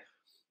Japan,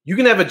 you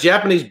can have a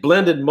Japanese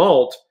blended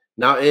malt.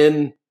 Now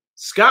in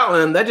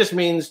Scotland, that just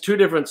means 2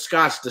 different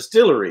Scotch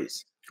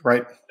distilleries.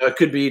 Right. It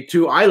could be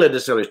 2 Islay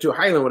distilleries, 2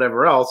 Highland,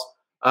 whatever else.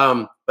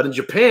 But in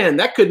Japan,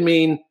 that could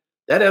mean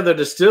that other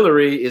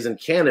distillery is in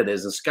Canada,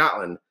 is in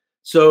Scotland.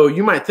 So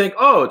you might think,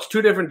 oh, it's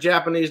 2 different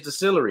Japanese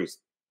distilleries.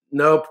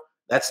 Nope,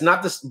 that's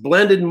not this.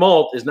 Blended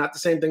malt is not the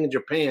same thing in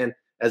Japan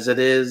as it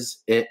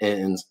is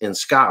in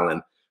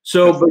Scotland.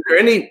 So, but are there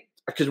any,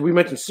 because we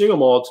mentioned single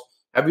malts,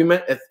 have you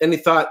met any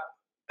thought?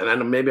 And I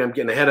know maybe I'm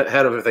getting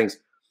ahead of things.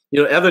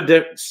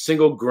 Other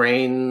single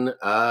grain,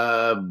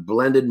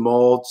 blended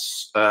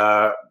malts,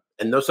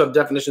 and those sort of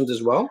definitions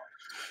as well.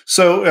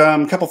 So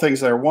a couple things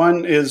there.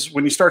 One is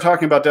when you start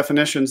talking about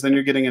definitions, then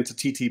you're getting into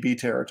TTB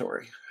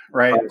territory,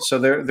 right? So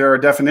there are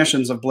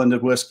definitions of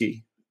blended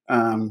whiskey,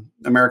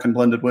 American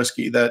blended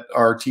whiskey, that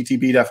are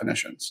TTB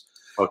definitions.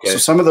 Okay. So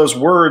some of those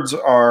words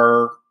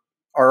are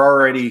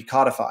already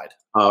codified.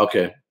 Oh,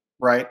 okay.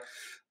 Right.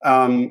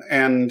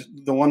 And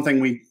the one thing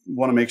we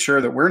want to make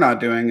sure that we're not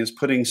doing is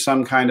putting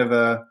some kind of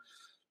a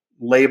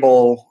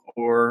label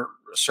or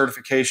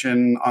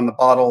certification on the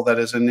bottle that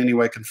is in any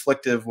way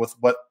conflictive with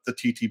what the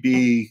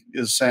TTB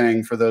is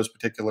saying for those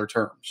particular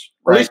terms.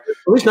 Right. At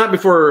least not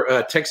before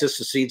Texas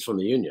secedes from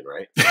the Union,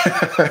 right?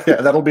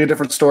 Yeah, that'll be a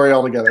different story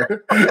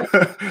altogether.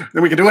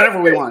 Then we can do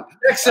whatever we want.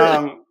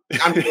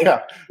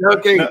 Yeah.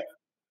 Okay. No,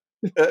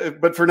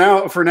 but for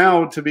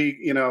now, to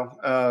be,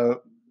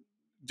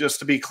 just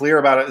to be clear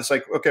about it, it's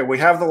like, okay, we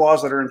have the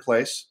laws that are in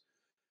place.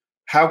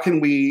 How can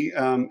we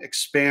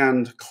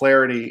expand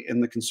clarity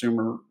in the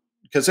consumer?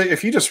 Because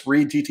if you just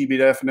read TTB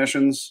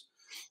definitions,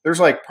 there's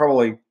like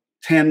probably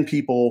 10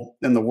 people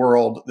in the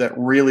world that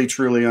really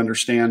truly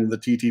understand the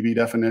TTB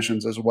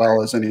definitions as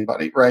well as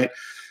anybody, right?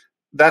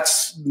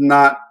 That's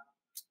not,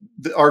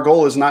 our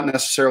goal is not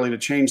necessarily to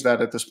change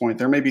that at this point.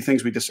 There may be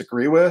things we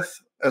disagree with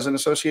as an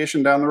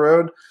association down the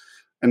road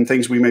and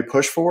things we may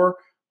push for.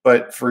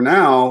 But for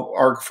now,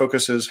 our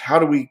focus is how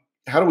do we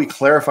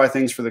clarify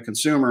things for the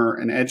consumer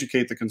and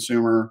educate the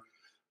consumer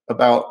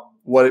about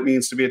what it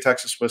means to be a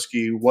Texas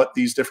whiskey, what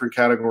these different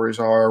categories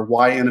are,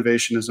 why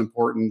innovation is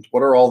important,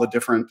 what are all the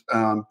different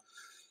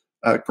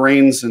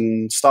grains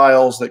and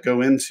styles that go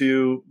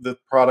into the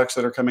products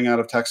that are coming out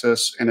of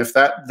Texas. And if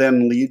that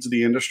then leads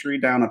the industry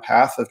down a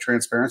path of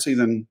transparency,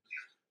 then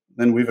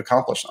we've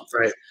accomplished something.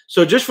 Right.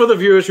 So just for the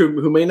viewers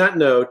who may not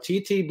know,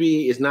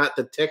 TTB is not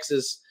the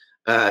Texas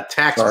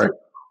tax.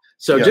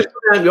 So just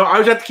I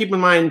always have to keep in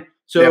mind.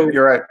 So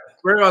you're right.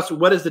 Where else?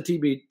 What is the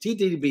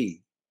TTB?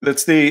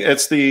 It's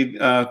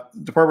the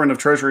Department of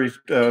Treasury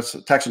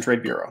Tax and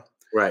Trade Bureau.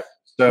 Right.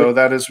 So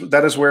that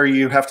is where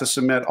you have to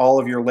submit all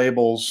of your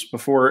labels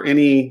before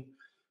any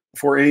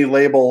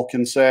label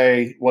can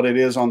say what it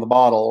is on the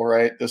bottle.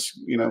 Right. This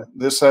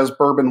says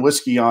bourbon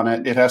whiskey on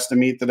it. It has to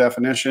meet the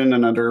definition,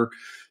 and under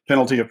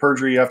penalty of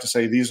perjury, you have to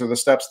say these are the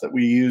steps that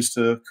we use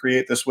to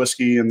create this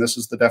whiskey, and this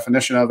is the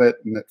definition of it,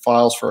 and it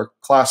files for a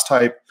class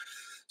type.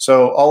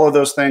 So all of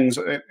those things,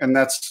 and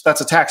that's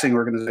a taxing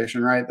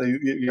organization, right?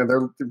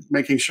 They're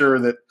making sure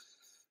that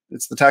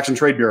it's the Tax and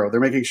Trade Bureau. They're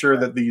making sure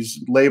that these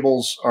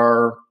labels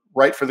are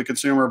right for the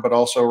consumer, but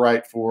also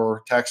right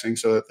for taxing,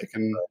 so that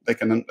they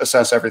can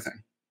assess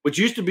everything. Which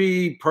used to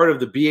be part of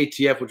the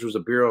BATF, which was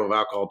the Bureau of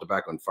Alcohol,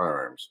 Tobacco, and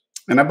Firearms.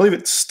 And I believe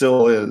it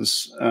still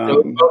is.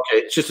 Okay,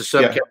 it's just a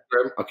subcategory.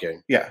 Yeah. Okay.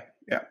 Yeah.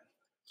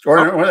 Or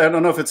I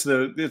don't know if it's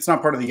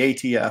not part of the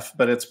ATF,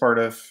 but it's part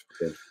of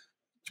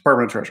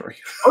Department of Treasury.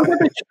 I think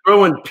they should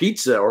throw in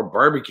pizza or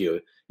barbecue.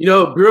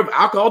 Bureau of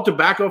Alcohol,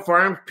 Tobacco,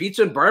 Firearms,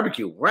 Pizza, and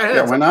Barbecue. Right?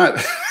 Yeah, why not?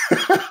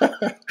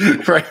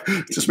 Right.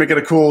 Just make it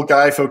a cool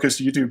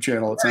guy-focused YouTube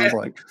channel, it sounds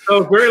like.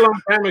 So a very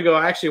long time ago,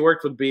 I actually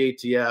worked with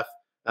BATF,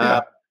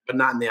 but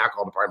not in the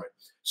alcohol department.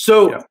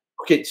 So,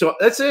 okay, so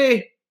let's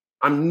say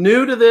I'm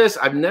new to this.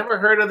 I've never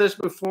heard of this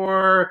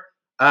before.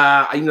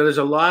 There's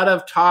a lot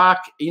of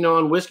talk,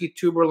 on Whiskey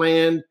Tuber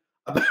Land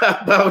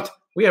about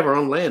we have our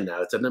own land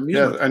now. It's an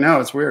amusement. Yeah, I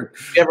know. It's weird.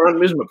 We have our own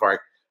amusement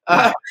park.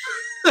 I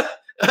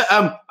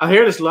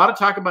hear there's a lot of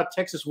talk about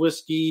Texas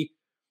whiskey.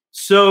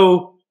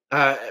 So,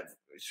 because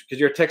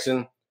you're a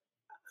Texan,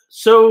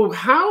 so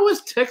how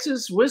is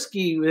Texas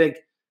whiskey,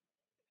 like,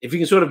 if you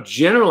can sort of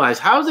generalize,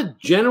 how is it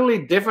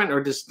generally different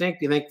or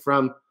distinct, you think,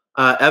 from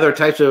other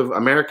types of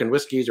American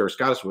whiskeys or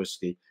Scottish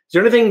whiskey? Is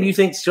there anything you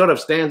think sort of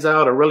stands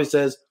out or really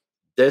says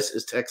this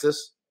is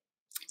Texas?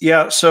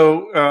 Yeah.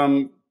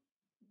 So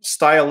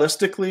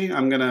stylistically,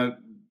 I'm going to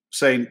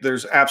say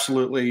there's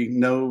absolutely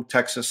no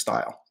Texas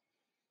style.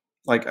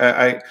 Like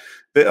a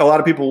lot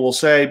of people will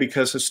say,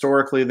 because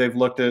historically they've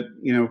looked at,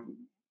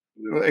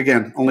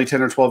 again, only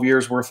 10 or 12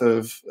 years worth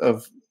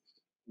of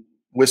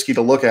whiskey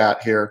to look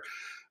at here.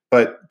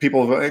 But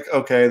people are like,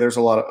 okay, there's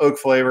a lot of oak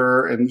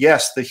flavor. And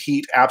yes, the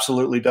heat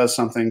absolutely does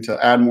something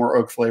to add more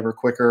oak flavor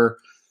quicker.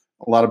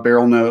 A lot of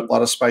barrel note, a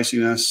lot of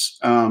spiciness,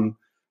 a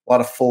lot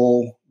of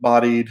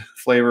full-bodied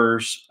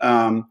flavors.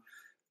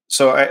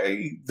 So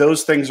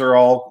those things are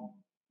all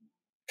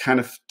kind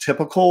of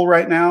typical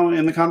right now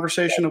in the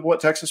conversation of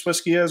what Texas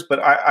whiskey is. But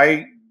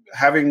I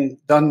having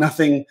done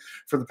nothing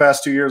for the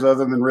past 2 years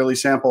other than really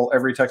sample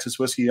every Texas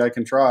whiskey I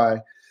can try,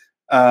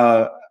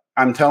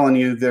 I'm telling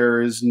you,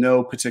 there is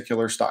no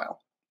particular style.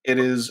 It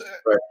is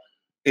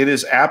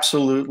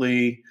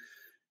absolutely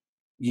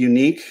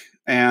unique.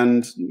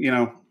 And,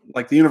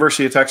 like the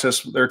University of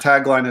Texas, their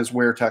tagline is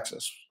 "Where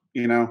Texas."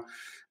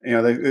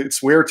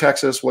 It's "Where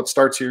Texas. What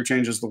starts here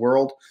changes the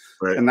world."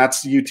 Right. And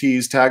that's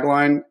UT's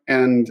tagline.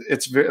 And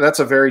that's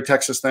a very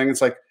Texas thing.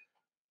 It's like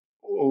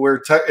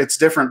it's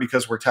different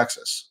because we're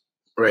Texas.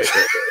 Right.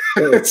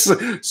 It's,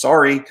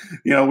 sorry,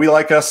 we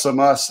like us some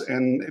us,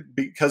 and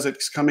because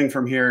it's coming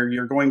from here,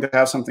 you're going to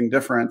have something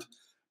different.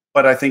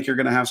 But I think you're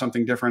going to have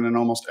something different in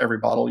almost every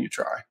bottle you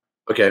try.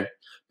 Okay,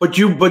 but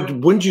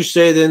wouldn't you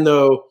say then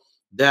though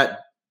that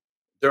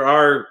there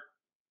are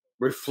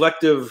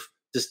reflective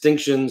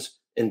distinctions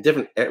in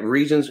different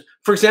regions?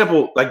 For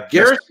example, like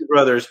Garrison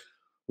Brothers.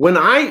 When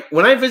I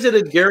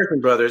visited Garrison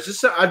Brothers,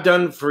 this I've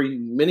done for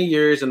many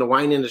years in the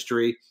wine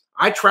industry.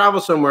 I travel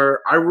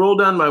somewhere, I roll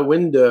down my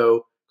window.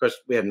 Of course,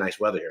 we have nice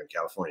weather here in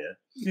California.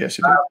 Yes,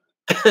 you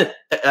do.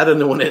 I don't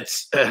know when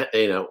it's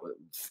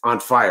on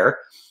fire.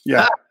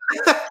 Yeah.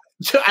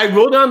 So I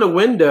roll down the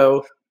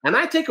window and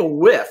I take a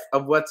whiff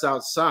of what's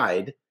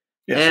outside.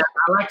 Yes. And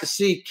I like to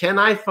see, can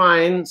I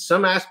find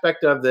some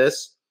aspect of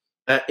this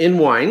in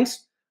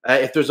wines?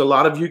 If there's a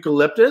lot of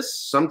eucalyptus,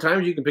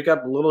 sometimes you can pick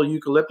up a little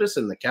eucalyptus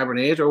in the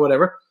Cabernets or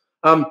whatever.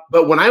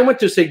 But when I went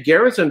to, say,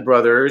 Garrison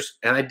Brothers,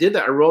 and I did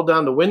that, I rolled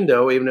down the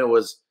window, even though it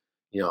was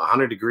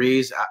 100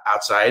 degrees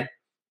outside,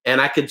 and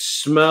I could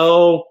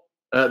smell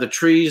the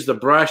trees, the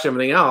brush,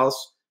 everything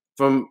else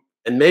from.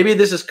 And maybe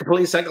this is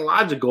completely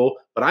psychological,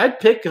 but I'd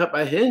pick up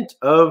a hint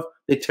of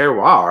the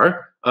terroir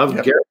of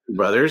Garrison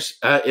Brothers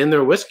in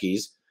their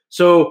whiskeys.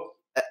 So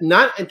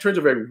not in terms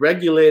of a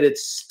regulated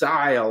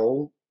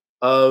style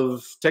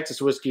of Texas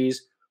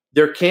whiskeys,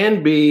 there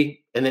can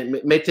be, and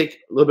it may take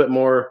a little bit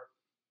more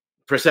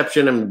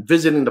perception and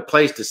visiting the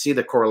place to see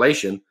the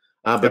correlation,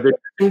 but there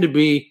seem to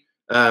be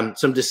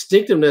some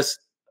distinctiveness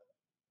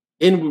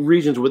in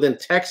regions within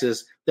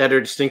Texas that are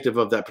distinctive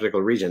of that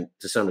particular region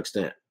to some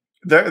extent.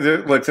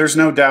 There's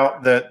no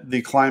doubt that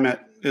the climate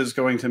is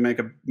going to make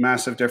a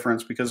massive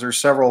difference, because there's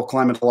several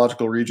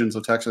climatological regions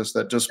of Texas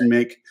that just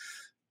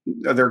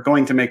they're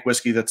going to make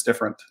whiskey that's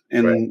different.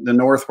 In the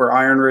north, where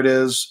Iron Root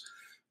is,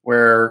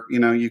 where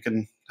you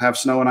can have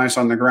snow and ice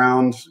on the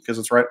ground because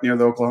it's right near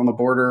the Oklahoma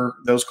border.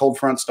 Those cold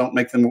fronts don't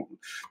make them.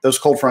 Those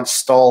cold fronts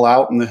stall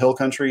out in the hill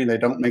country. They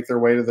don't make their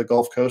way to the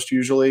Gulf Coast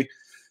usually.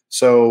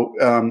 So,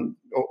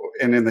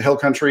 and in the hill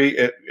country,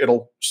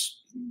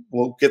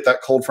 we'll get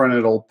that cold front,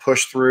 it'll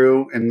push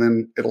through, and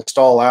then it'll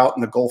stall out,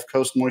 and the Gulf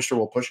Coast moisture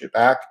will push it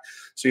back.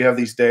 So you have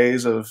these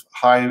days of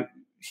high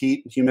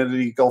heat,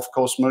 humidity, Gulf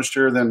Coast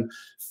moisture, then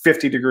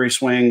 50-degree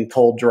swing,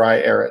 cold,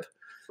 dry, arid.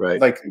 Right.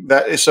 Like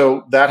that.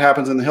 So that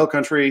happens in the hill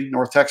country.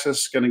 North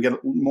Texas is going to get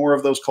more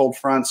of those cold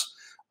fronts.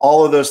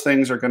 All of those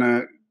things are going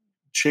to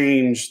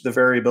change the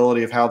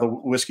variability of how the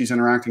whiskey's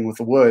interacting with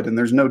the wood. And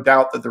there's no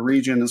doubt that the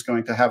region is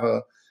going to have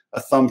a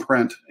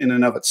thumbprint in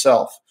and of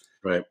itself.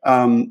 Right.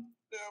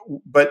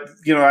 But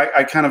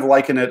I kind of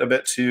liken it a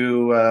bit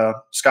to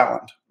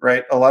Scotland,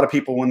 right? A lot of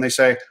people, when they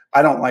say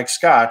I don't like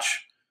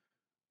Scotch,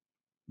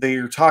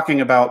 they're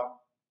talking about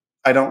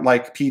I don't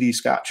like peaty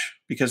Scotch,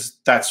 because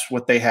that's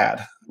what they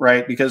had,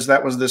 right? Because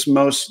that was this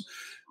most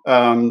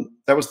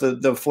that was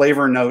the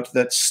flavor note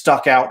that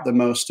stuck out the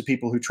most to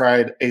people who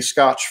tried a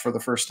Scotch for the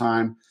first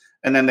time,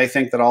 and then they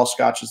think that all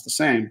Scotch is the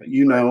same. But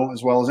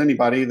as well as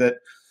anybody that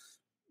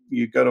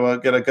you go to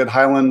get a good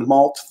Highland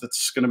malt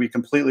that's going to be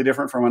completely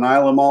different from an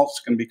Islay malt. It's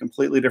going to be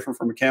completely different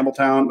from a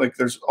Campbelltown. Like,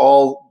 there's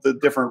all the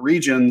different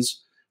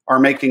regions are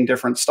making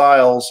different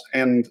styles.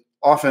 And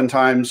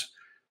oftentimes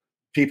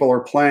people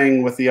are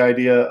playing with the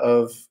idea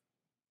of,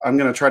 I'm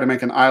going to try to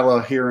make an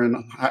Islay here in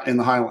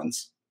the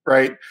Highlands.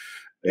 Right.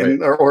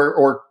 And,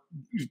 or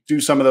do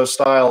some of those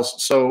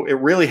styles. So it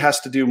really has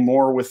to do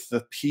more with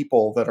the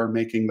people that are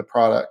making the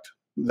product,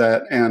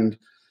 and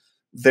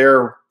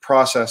their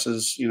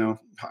processes.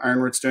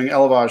 Iron Root's doing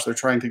élevage.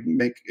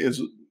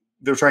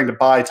 They're trying to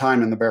buy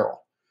time in the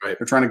barrel. Right.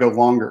 They're trying to go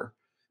longer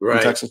in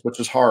Texas, which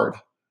is hard.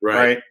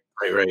 Right.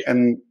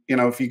 And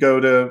if you go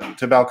to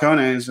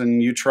Balcones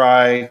and you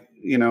try,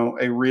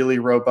 a really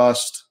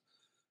robust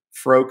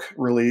Froque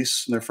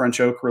release, their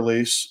French oak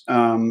release,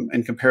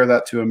 and compare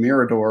that to a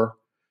Mirador,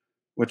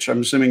 which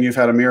I'm assuming you've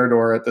had a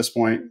Mirador at this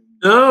point.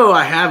 No,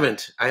 I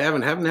haven't. I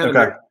haven't had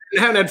I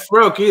haven't had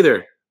Froque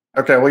either.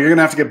 Okay, well, you're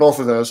gonna have to get both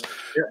of those.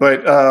 Yeah.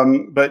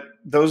 But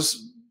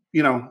those,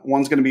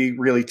 one's gonna be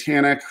really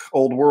tannic,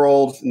 old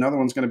world. Another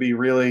one's gonna be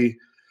really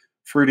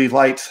fruity,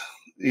 light,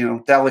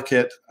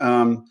 delicate.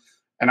 And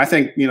I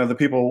think the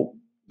people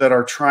that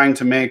are trying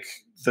to make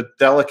the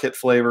delicate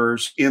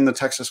flavors in the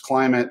Texas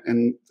climate,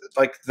 and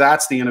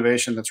that's the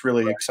innovation that's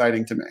really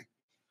exciting to me.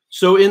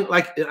 So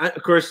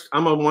of course,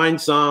 I'm a wine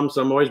somm,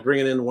 so I'm always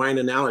bringing in wine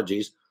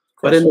analogies.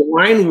 But in the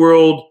wine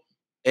world,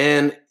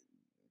 and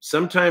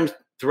sometimes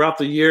throughout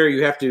the year,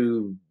 you have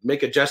to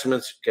make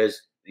adjustments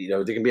because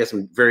there can be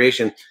some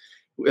variation.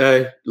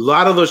 A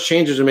lot of those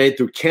changes are made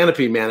through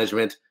canopy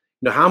management.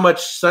 How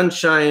much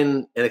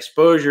sunshine and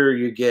exposure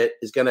you get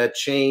is going to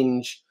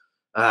change,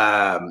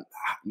 the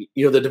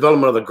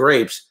development of the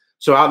grapes.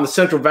 So out in the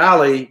Central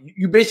Valley,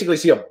 you basically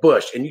see a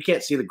bush, and you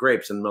can't see the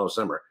grapes in the middle of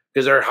summer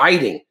because they're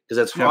hiding because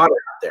it's hotter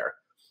out there.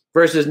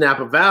 Versus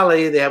Napa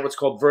Valley, they have what's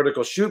called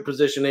vertical shoot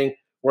positioning,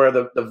 where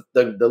the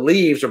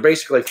leaves are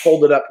basically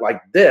folded up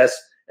like this,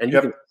 and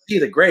you can see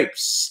the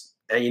grapes.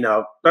 And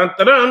dun, dun,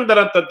 dun,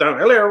 dun, dun, dun,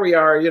 here we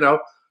are.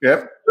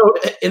 Yep. So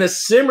in a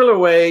similar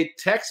way,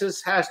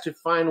 Texas has to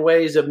find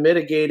ways of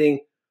mitigating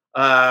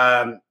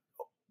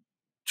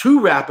too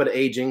rapid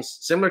aging,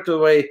 similar to the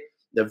way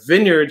the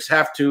vineyards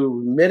have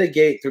to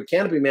mitigate through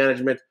canopy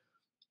management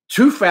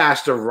too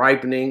fast of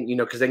ripening,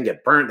 because they can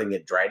get burnt, they can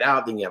get dried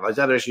out, then you have all these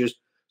other issues.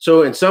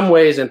 So in some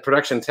ways in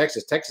production in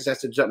Texas has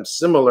to do something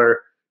similar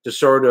to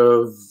sort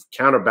of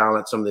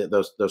counterbalance some of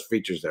those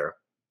features there.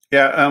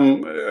 Yeah,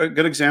 a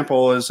good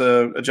example is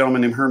a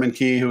gentleman named Herman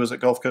Key, who was at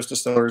Gulf Coast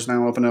Distillers,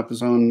 now opened up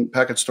his own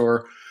package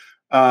store.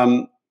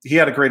 He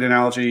had a great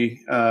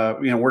analogy,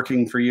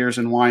 working for years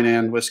in wine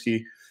and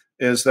whiskey,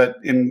 is that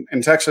in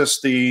Texas,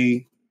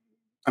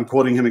 I'm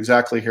quoting him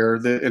exactly here,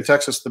 in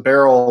Texas, the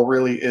barrel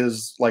really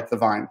is like the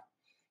vine.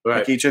 Right.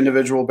 Like each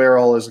individual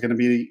barrel is going to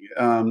be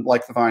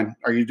like the vine.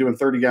 Are you doing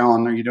 30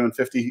 gallon? Are you doing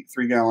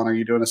 53 gallon? Are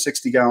you doing a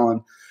 60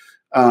 gallon?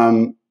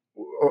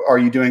 Are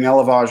you doing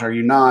élevage? Are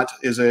you not?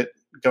 Is it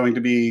going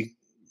to be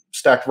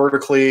stacked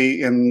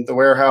vertically in the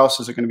warehouse?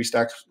 Is it going to be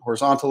stacked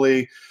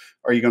horizontally?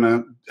 Are you going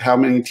to, how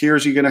many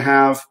tiers are you going to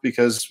have?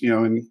 Because,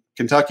 in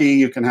Kentucky,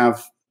 you can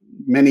have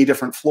many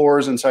different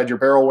floors inside your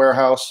barrel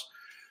warehouse.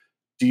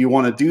 Do you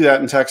want to do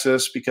that in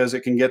Texas? Because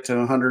it can get to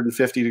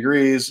 150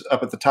 degrees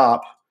up at the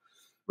top.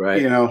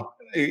 Right.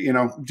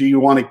 Do you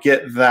want to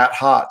get that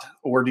hot,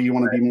 or do you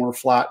want to be more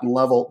flat and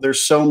level?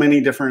 There's so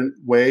many different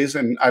ways.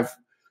 And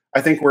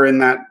I think we're in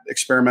that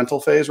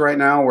experimental phase right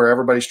now where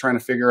everybody's trying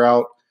to figure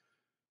out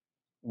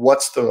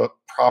what's the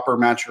proper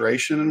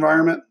maturation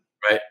environment.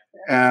 Right.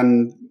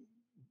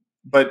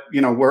 But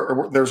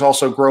there's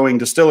also growing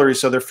distilleries,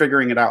 so they're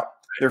figuring it out.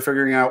 They're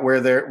figuring out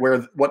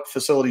what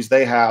facilities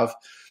they have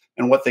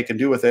and what they can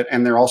do with it.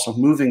 And they're also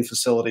moving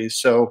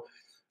facilities. So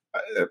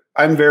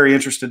I'm very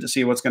interested to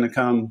see what's going to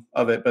come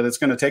of it, but it's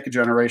going to take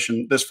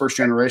this first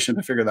generation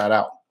to figure that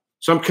out.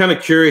 So I'm kind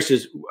of curious,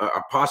 is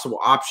a possible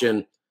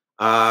option,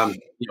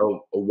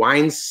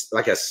 wines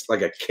like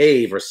a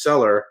cave or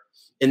cellar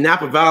in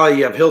Napa Valley.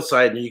 You have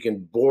hillside and you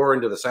can bore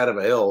into the side of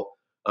a hill.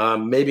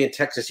 Maybe in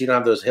Texas, you don't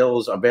have those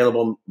hills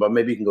available, but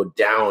maybe you can go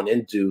down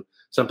into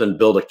something,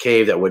 build a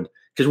cave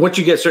because once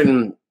you get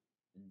certain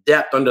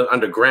depth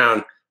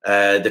underground,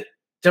 the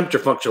temperature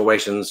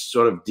fluctuations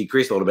sort of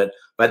decrease a little bit,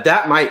 but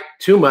that might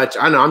too much.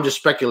 I know I'm just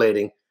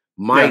speculating,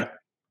 might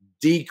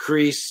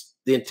decrease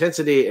the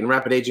intensity and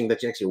rapid aging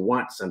that you actually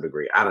want to some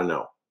degree. I don't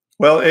know.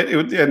 Well,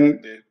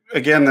 and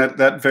again,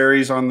 that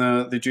varies on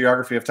the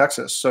geography of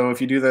Texas. So if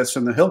you do this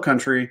in the hill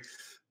country,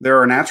 there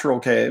are natural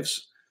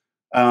caves,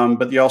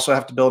 but you also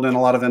have to build in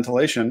a lot of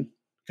ventilation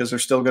because they're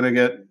still going to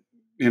get,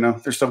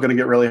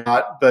 really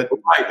hot. But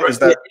is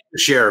that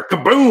share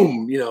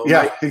kaboom?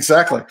 Yeah,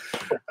 exactly.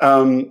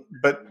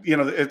 But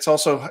it's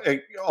also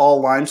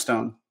all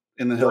limestone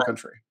in the hill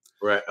country.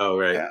 Right. Oh,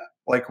 right. Yeah.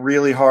 Like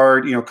really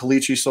hard,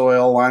 caliche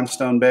soil,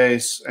 limestone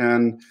base,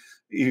 and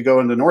you go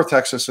into North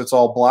Texas, it's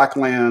all black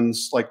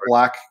lands, like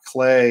black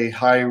clay,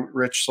 high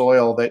rich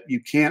soil that you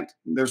can't.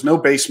 There's no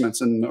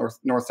basements in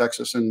North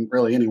Texas and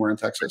really anywhere in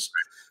Texas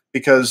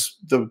because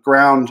the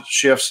ground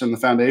shifts and the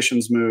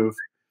foundations move.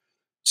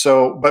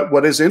 So, but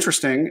what is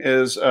interesting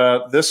is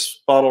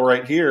this bottle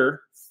right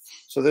here.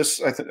 So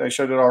this, I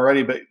showed it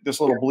already, but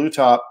this little blue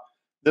top,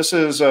 this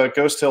is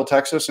Ghost Hill,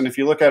 Texas. And if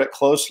you look at it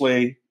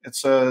closely, it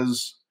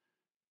says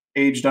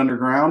aged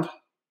underground.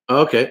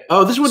 Okay.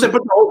 Oh, this is when they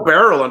put the whole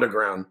barrel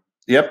underground.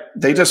 Yep.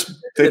 They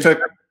took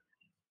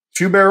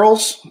 2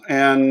 barrels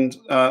and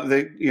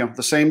the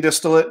same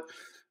distillate,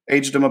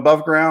 aged them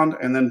above ground,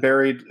 and then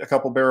buried a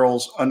couple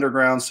barrels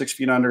underground, 6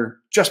 feet under,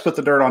 just put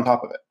the dirt on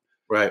top of it.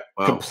 Right.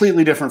 Wow.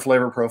 Completely different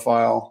flavor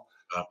profile.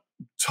 Wow.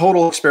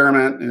 Total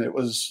experiment. And it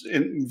was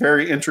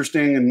very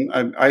interesting.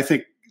 And I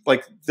think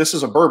like this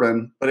is a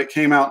bourbon, but it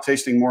came out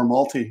tasting more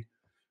malty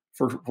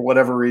for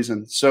whatever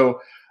reason. So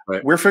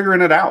we're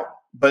figuring it out.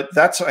 But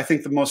that's, I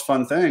think, the most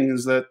fun thing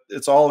is that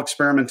it's all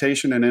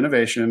experimentation and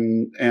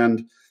innovation.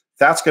 And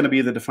that's going to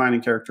be the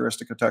defining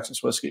characteristic of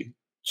Texas whiskey.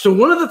 So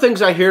one of the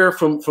things I hear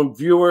from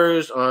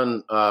viewers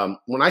on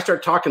when I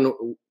start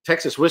talking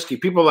Texas whiskey,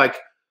 people are like,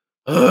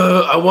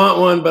 I want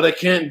one, but I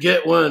can't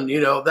get one.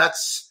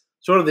 That's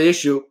sort of the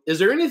issue. Is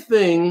there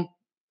anything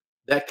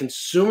that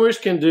consumers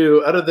can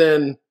do other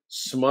than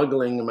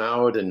smuggling them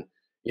out? And,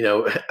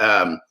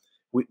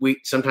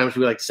 we sometimes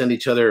we like to send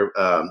each other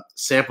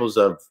samples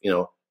of,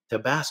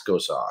 Tabasco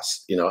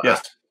sauce,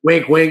 yes.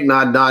 Wink, wink,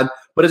 nod, nod.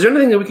 But is there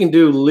anything that we can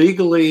do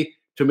legally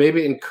to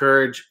maybe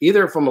encourage,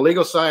 either from a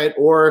legal side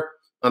or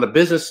on a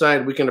business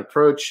side, we can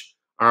approach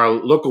our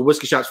local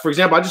whiskey shops? For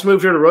example, I just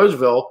moved here to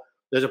Roseville.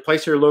 There's a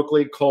place here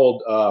locally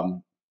called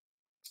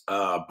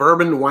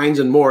Bourbon Wines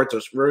and More. It's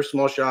a very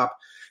small shop.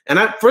 And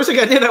first thing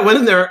I did, I went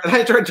in there and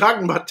I started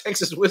talking about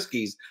Texas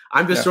whiskeys.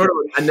 I'm just sort of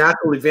a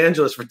natural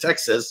evangelist for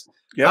Texas.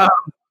 Yeah.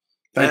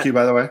 Thank you,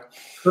 by the way.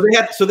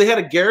 So they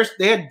had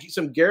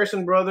some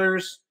Garrison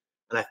Brothers,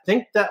 and I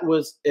think that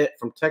was it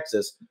from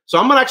Texas. So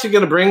I'm actually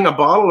going to bring a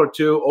bottle or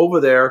two over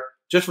there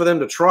just for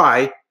them to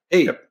try.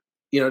 Hey,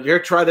 here,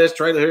 try this,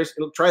 try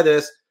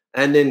this,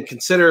 and then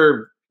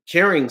consider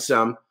carrying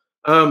some.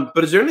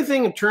 But is there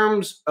anything in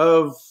terms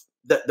of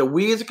that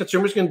we as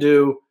consumers can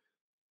do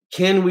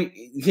can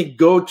we, you think,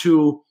 go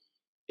to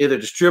either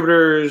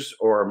distributors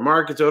or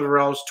markets over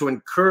else to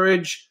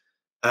encourage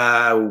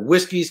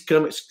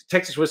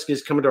Texas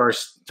whiskeys coming to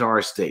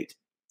our state?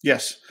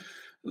 Yes.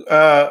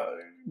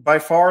 By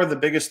far, the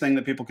biggest thing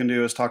that people can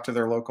do is talk to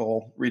their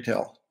local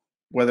retail,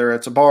 whether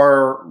it's a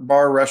bar,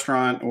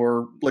 restaurant,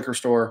 or liquor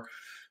store.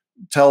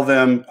 Tell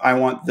them, I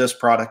want this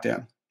product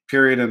in,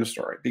 period, end of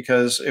story.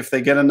 Because if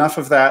they get enough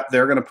of that,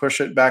 they're going to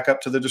push it back up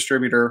to the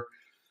distributor,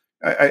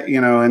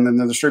 and then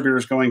the distributor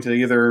is going to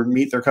either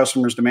meet their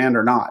customers' demand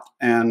or not.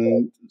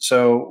 And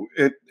so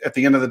at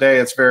the end of the day,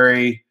 it's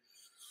very,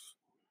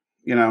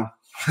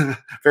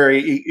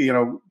 very,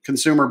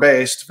 consumer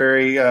based,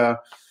 very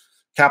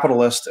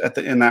capitalist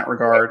in that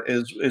regard,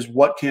 is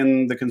what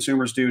can the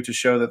consumers do to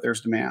show that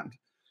there's demand.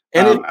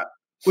 And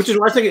which is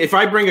why I think if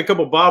I bring a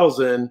couple bottles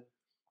in,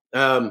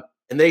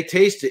 and they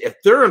taste it, if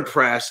they're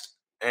impressed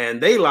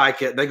and they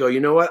like it, they go, you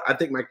know what? I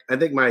think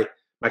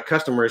my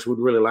customers would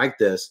really like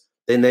this.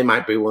 Then they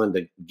might be willing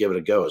to give it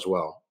a go as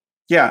well.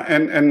 Yeah,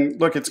 and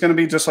look, it's going to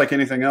be just like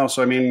anything else.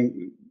 I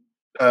mean,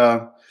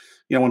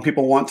 when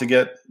people want to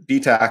get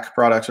BTAC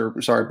products,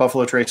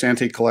 Buffalo Trace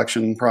Antique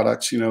Collection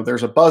products,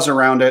 there's a buzz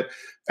around it.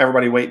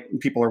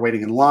 People are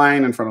waiting in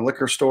line in front of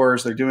liquor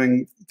stores. They're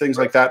doing things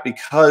like that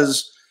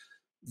because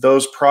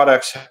those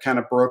products have kind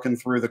of broken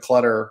through the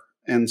clutter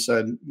and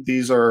said,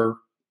 these are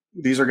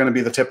going to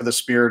be the tip of the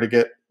spear to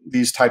get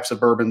these types of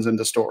bourbons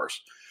into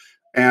stores.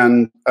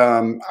 And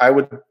I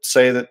would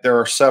say that there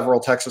are several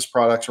Texas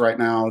products right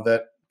now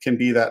that can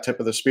be that tip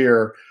of the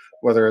spear,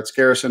 whether it's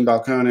Garrison,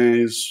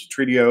 Balcones,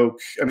 Treaty Oak.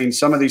 I mean,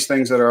 some of these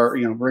things that are,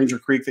 Ranger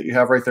Creek that you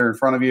have right there in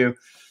front of you,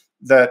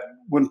 that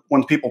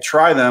when people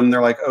try them,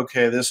 they're like,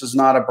 okay, this is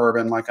not a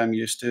bourbon like I'm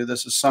used to.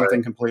 This is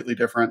something completely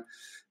different.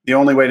 The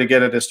only way to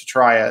get it is to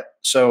try it.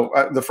 So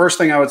the first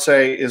thing I would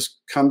say is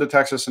come to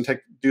Texas and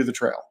do the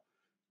trail.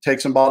 Take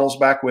some bottles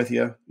back with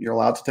you. You're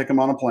allowed to take them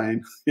on a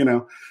plane,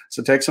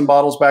 So take some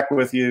bottles back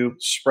with you.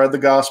 Spread the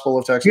gospel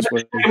of Texas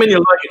with you. Take them in your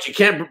luggage. You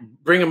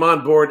can't bring them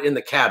on board in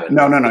the cabin.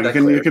 No.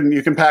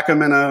 You can pack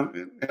them in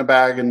a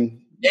bag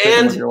and take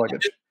them with your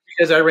luggage.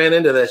 Because I ran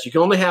into this, you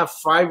can only have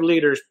 5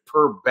 liters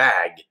per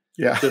bag.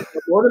 Yeah. So if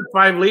you more than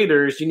 5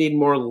 liters, you need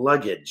more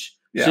luggage.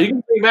 Yeah. So you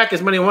can bring back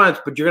as many once,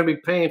 but you're going to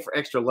be paying for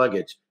extra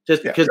luggage.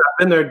 Just because I've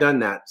been there, done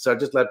that. So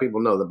just let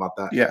people know about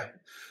that. Yeah.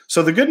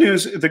 So the good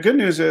news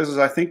is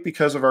I think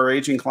because of our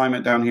aging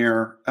climate down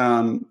here,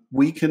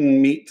 we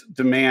can meet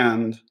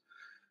demand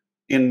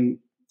in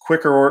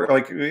quicker order.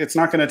 Like, it's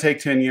not going to take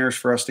 10 years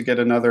for us to get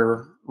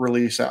another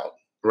release out.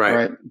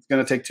 Right. It's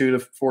going to take 2 to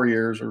 4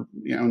 years, or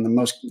in the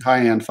most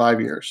high end 5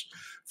 years.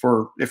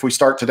 If we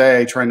start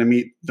today trying to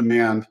meet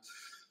demand,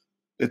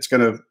 it's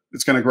going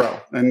to grow.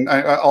 And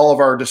all of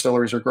our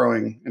distilleries are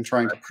growing and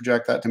trying to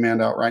project that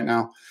demand out right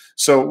now.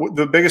 So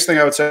the biggest thing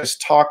I would say is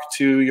talk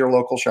to your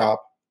local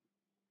shop,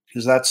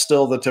 because that's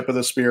still the tip of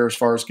the spear as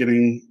far as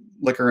getting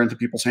liquor into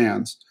people's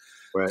hands.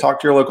 Right. Talk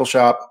to your local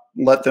shop,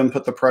 let them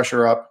put the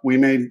pressure up. We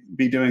may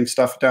be doing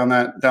stuff down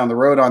the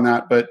road on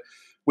that, but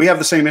we have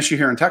the same issue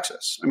here in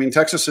Texas. I mean,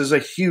 Texas is a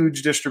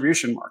huge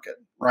distribution market,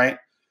 right?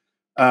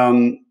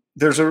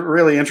 There's a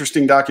really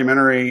interesting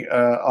documentary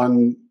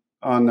on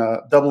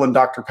Double and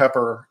Dr.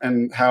 Pepper,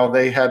 and how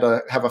they had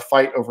to have a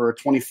fight over a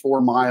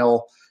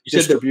 24-mile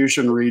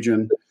distribution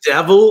region.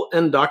 Devil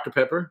and Dr.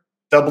 Pepper?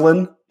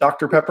 Dublin,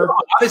 Dr. Pepper.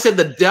 They said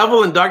the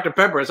Devil and Dr.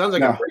 Pepper. It sounds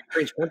like a great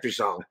French country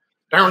song.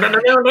 Down, down,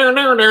 down, down,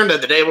 down, down.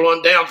 The devil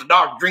went down to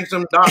Doc, drink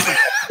some Dr.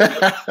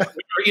 Pepper.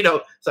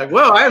 It's like,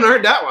 well, I haven't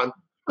heard that one.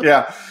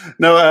 Yeah,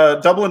 no,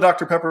 Double and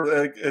Dr.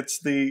 Pepper. It's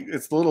the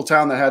little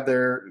town that had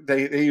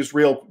they used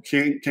real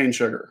cane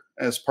sugar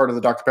as part of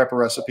the Dr. Pepper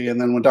recipe,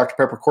 and then when Dr.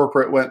 Pepper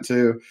corporate went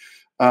to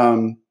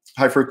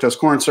high fructose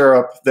corn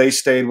syrup, they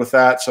stayed with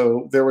that.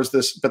 So there was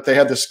this, but they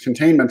had this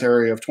containment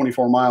area of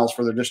 24 miles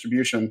for their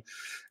distribution.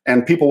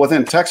 And people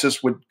within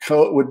Texas would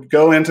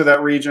go into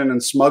that region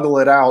and smuggle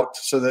it out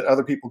so that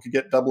other people could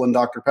get Double and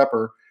Dr.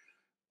 Pepper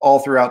all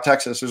throughout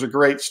Texas. There's a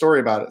great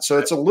story about it. So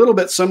it's a little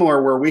bit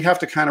similar, where we have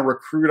to kind of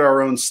recruit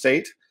our own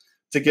state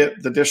to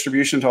get the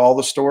distribution to all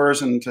the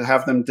stores and to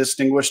have them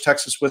distinguish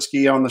Texas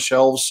whiskey on the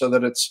shelves, so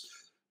that it's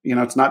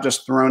not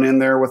just thrown in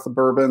there with the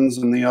bourbons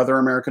and the other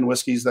American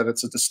whiskeys, that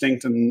it's a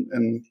distinct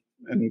and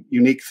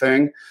unique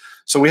thing.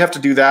 So we have to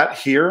do that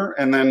here.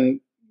 And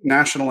then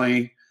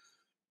nationally,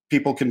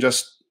 people can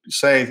just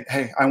say,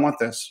 hey, I want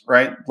this,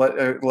 right?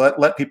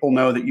 Let people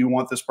know that you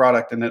want this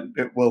product, and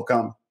it will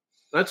come.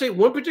 I'd say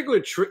one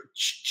particular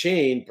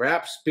chain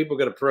perhaps people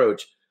could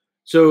approach.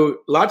 So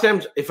a lot of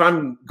times, if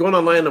I'm going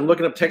online and I'm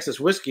looking up Texas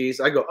whiskeys,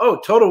 I go, oh,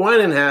 Total Wine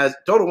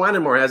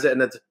and More has it,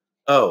 and it's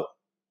but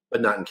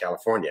not in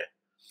California.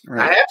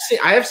 Right.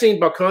 I have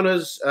seen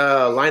Balcones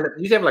lineup.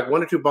 You used to have like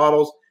 1 or 2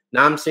 bottles.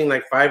 Now I'm seeing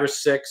like 5 or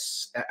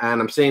 6,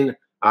 and I'm seeing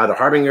the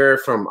Harbinger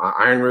from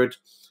Iron Root.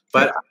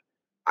 But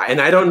and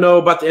I don't know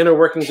about the inner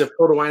workings of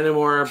Total Wine and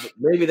More, but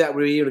maybe that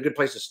would be even a good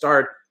place to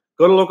start.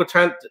 Go to local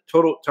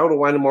Total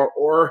Wine and More,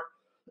 or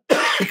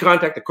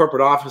contact the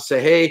corporate office.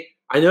 Say, hey,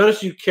 I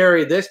noticed you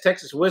carry this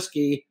Texas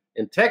whiskey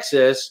in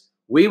Texas.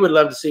 We would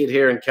love to see it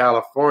here in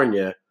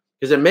California.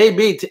 Because it may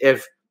be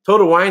if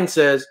Total Wine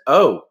says,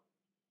 "Oh,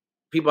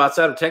 people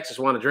outside of Texas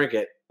want to drink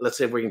it. Let's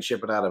see if we can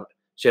ship it out and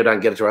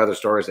get it to other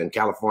stores in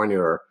California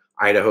or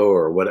Idaho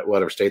or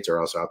whatever states are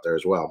also out there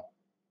as well."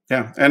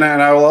 Yeah, and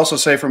I will also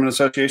say from an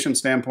association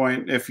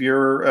standpoint, if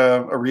you're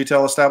a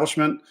retail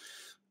establishment,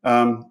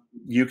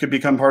 you could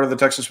become part of the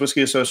Texas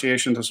Whiskey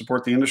Association to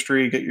support the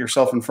industry, get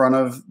yourself in front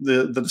of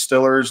the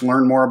distillers,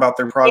 learn more about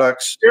their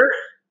products.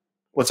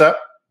 What's that?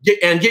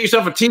 Get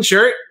yourself a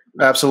T-shirt.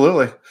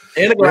 Absolutely.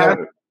 And a glass.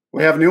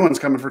 We have new ones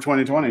coming for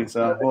 2020,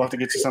 so we'll have to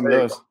get you some of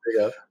those. There you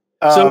go.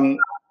 So,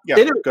 yeah,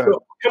 anyway, go ahead.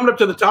 So coming up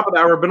to the top of the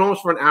hour, been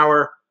almost for an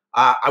hour.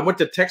 I went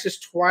to Texas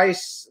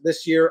twice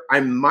this year. I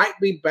might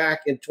be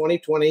back in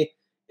 2020.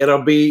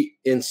 It'll be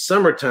in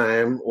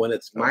summertime when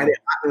it's mighty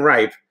hot and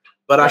ripe.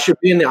 But I should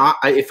be in the,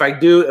 if I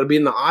do, it'll be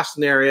in the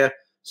Austin area.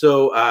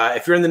 So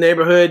if you're in the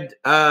neighborhood,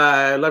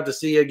 I'd love to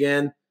see you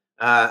again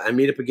and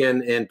meet up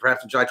again in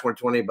perhaps in July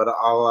 2020. But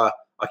I'll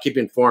keep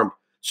you informed.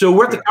 So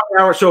we're at the top of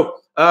the hour. So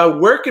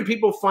where can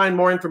people find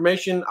more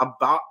information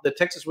about the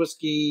Texas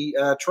Whiskey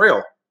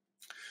Trail?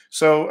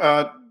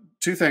 So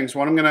two things.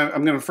 One, I'm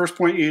gonna first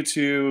point you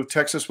to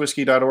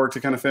texaswhiskey.org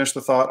to kind of finish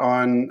the thought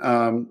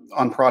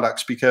on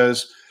products,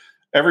 because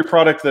every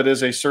product that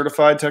is a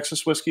certified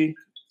Texas whiskey,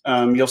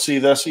 you'll see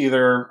this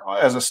either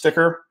as a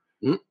sticker.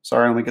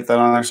 Sorry, let me get that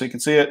on there so you can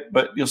see it.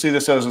 But you'll see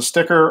this as a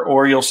sticker,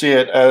 or you'll see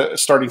it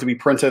starting to be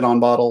printed on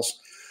bottles.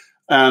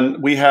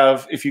 And we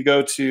have, if you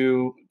go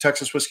to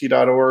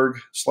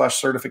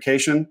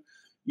texaswhiskey.org/certification,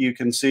 you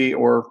can see,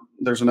 or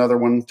there's another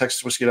one,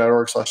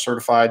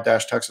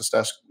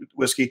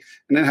 texaswhiskey.org/certified-texas-whiskey,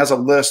 and it has a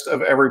list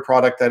of every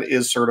product that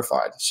is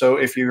certified. So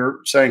if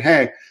you're saying,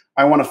 hey,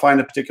 I want to find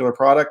a particular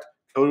product,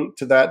 go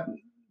to that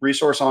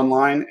resource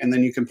online, and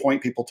then you can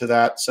point people to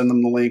that, send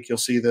them the link. You'll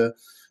see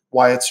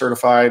why it's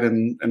certified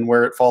and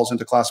where it falls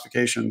into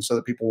classification, so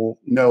that people will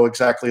know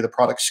exactly the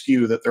product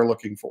SKU that they're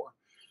looking for.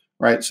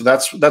 Right. So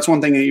that's one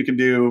thing that you can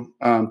do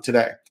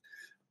today.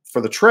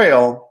 For the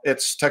trail,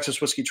 it's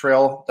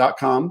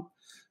texaswhiskeytrail.com.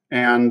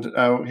 And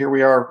here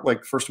we are,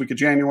 like first week of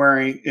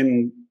January.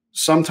 In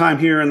sometime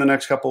here in the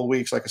next couple of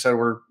weeks, like I said,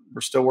 we're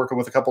still working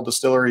with a couple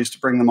distilleries to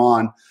bring them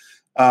on.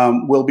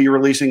 We'll be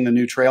releasing the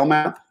new trail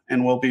map,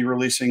 and we'll be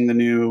releasing the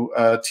new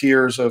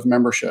tiers of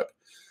membership.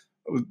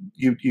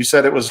 You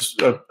said it was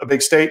a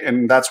big state,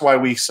 and that's why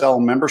we sell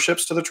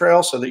memberships to the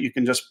trail, so that you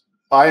can just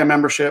buy a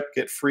membership,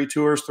 get free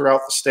tours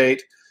throughout the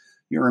state.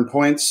 You earn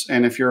points,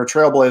 and if you're a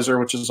Trailblazer,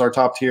 which is our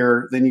top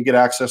tier, then you get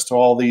access to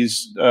all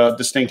these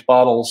distinct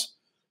bottles,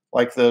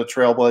 like the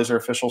Trailblazer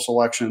official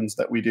selections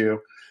that we do,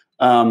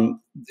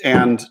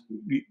 and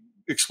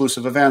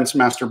exclusive events,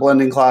 master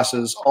blending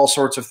classes, all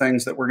sorts of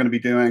things that we're going to be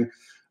doing.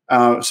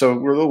 So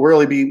we'll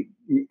really be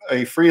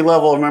a free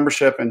level of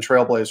membership in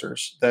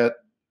Trailblazers that,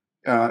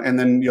 and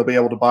then you'll be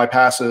able to buy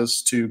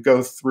passes to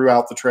go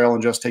throughout the trail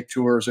and just take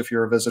tours if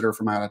you're a visitor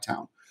from out of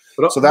town.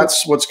 So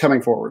that's what's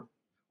coming forward.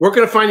 Where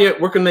can I find you?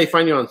 Where can they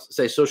find you on,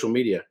 say, social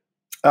media?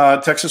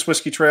 Texas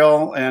Whiskey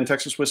Trail and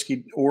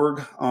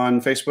texaswhiskey.org on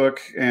Facebook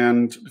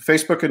and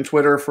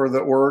Twitter for the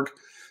org,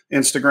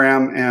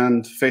 Instagram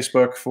and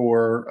Facebook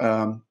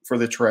for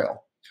the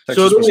trail.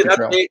 Texas Whiskey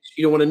Trail.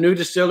 You know, when a new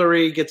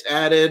distillery gets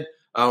added,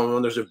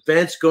 when there's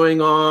events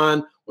going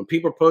on, when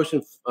people are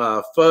posting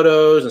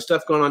photos and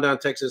stuff going on down in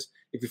Texas,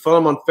 if you follow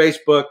them on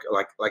Facebook,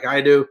 like I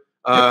do,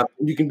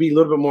 you can be a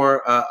little bit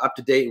more up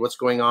to date with what's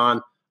going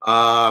on.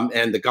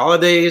 And the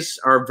Galladay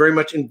are very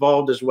much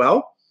involved as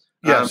well.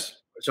 Yes.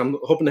 So I'm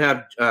hoping to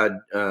have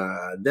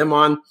them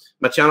on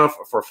my channel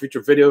for a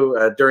future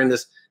video during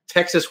this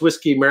Texas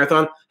Whiskey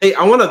Marathon. Hey,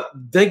 I want to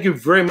thank you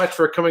very much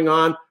for coming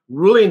on.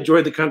 Really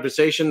enjoyed the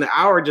conversation. The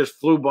hour just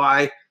flew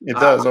by. It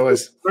does,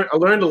 always. I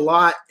learned a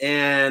lot,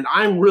 and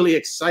I'm really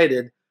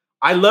excited.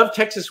 I love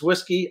Texas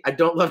whiskey. I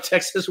don't love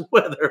Texas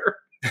weather.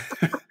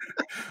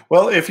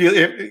 Well,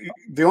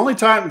 the only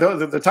time,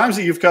 the times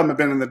that you've come have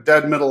been in the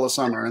dead middle of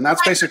summer, and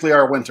that's basically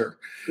our winter,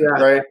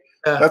 right?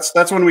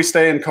 That's when we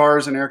stay in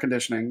cars and air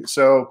conditioning.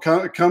 So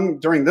come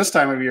during this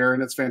time of year,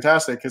 and it's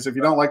fantastic, because if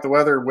you don't like the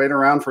weather, wait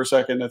around for a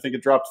second. I think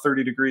it dropped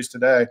 30 degrees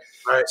today.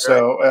 Right.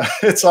 So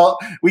it's all,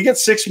 we get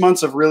 6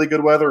 months of really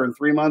good weather and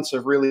 3 months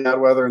of really bad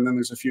weather, and then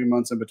there's a few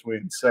months in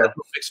between. So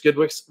makes good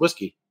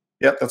whiskey.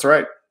 Yep, that's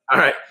right. All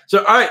right.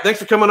 So all right, thanks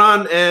for coming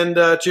on,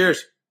 and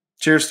cheers.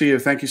 Cheers to you.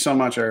 Thank you so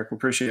much, Eric. We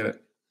appreciate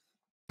it.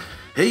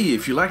 Hey,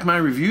 if you like my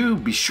review,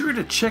 be sure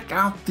to check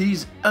out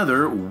these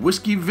other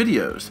whiskey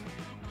videos.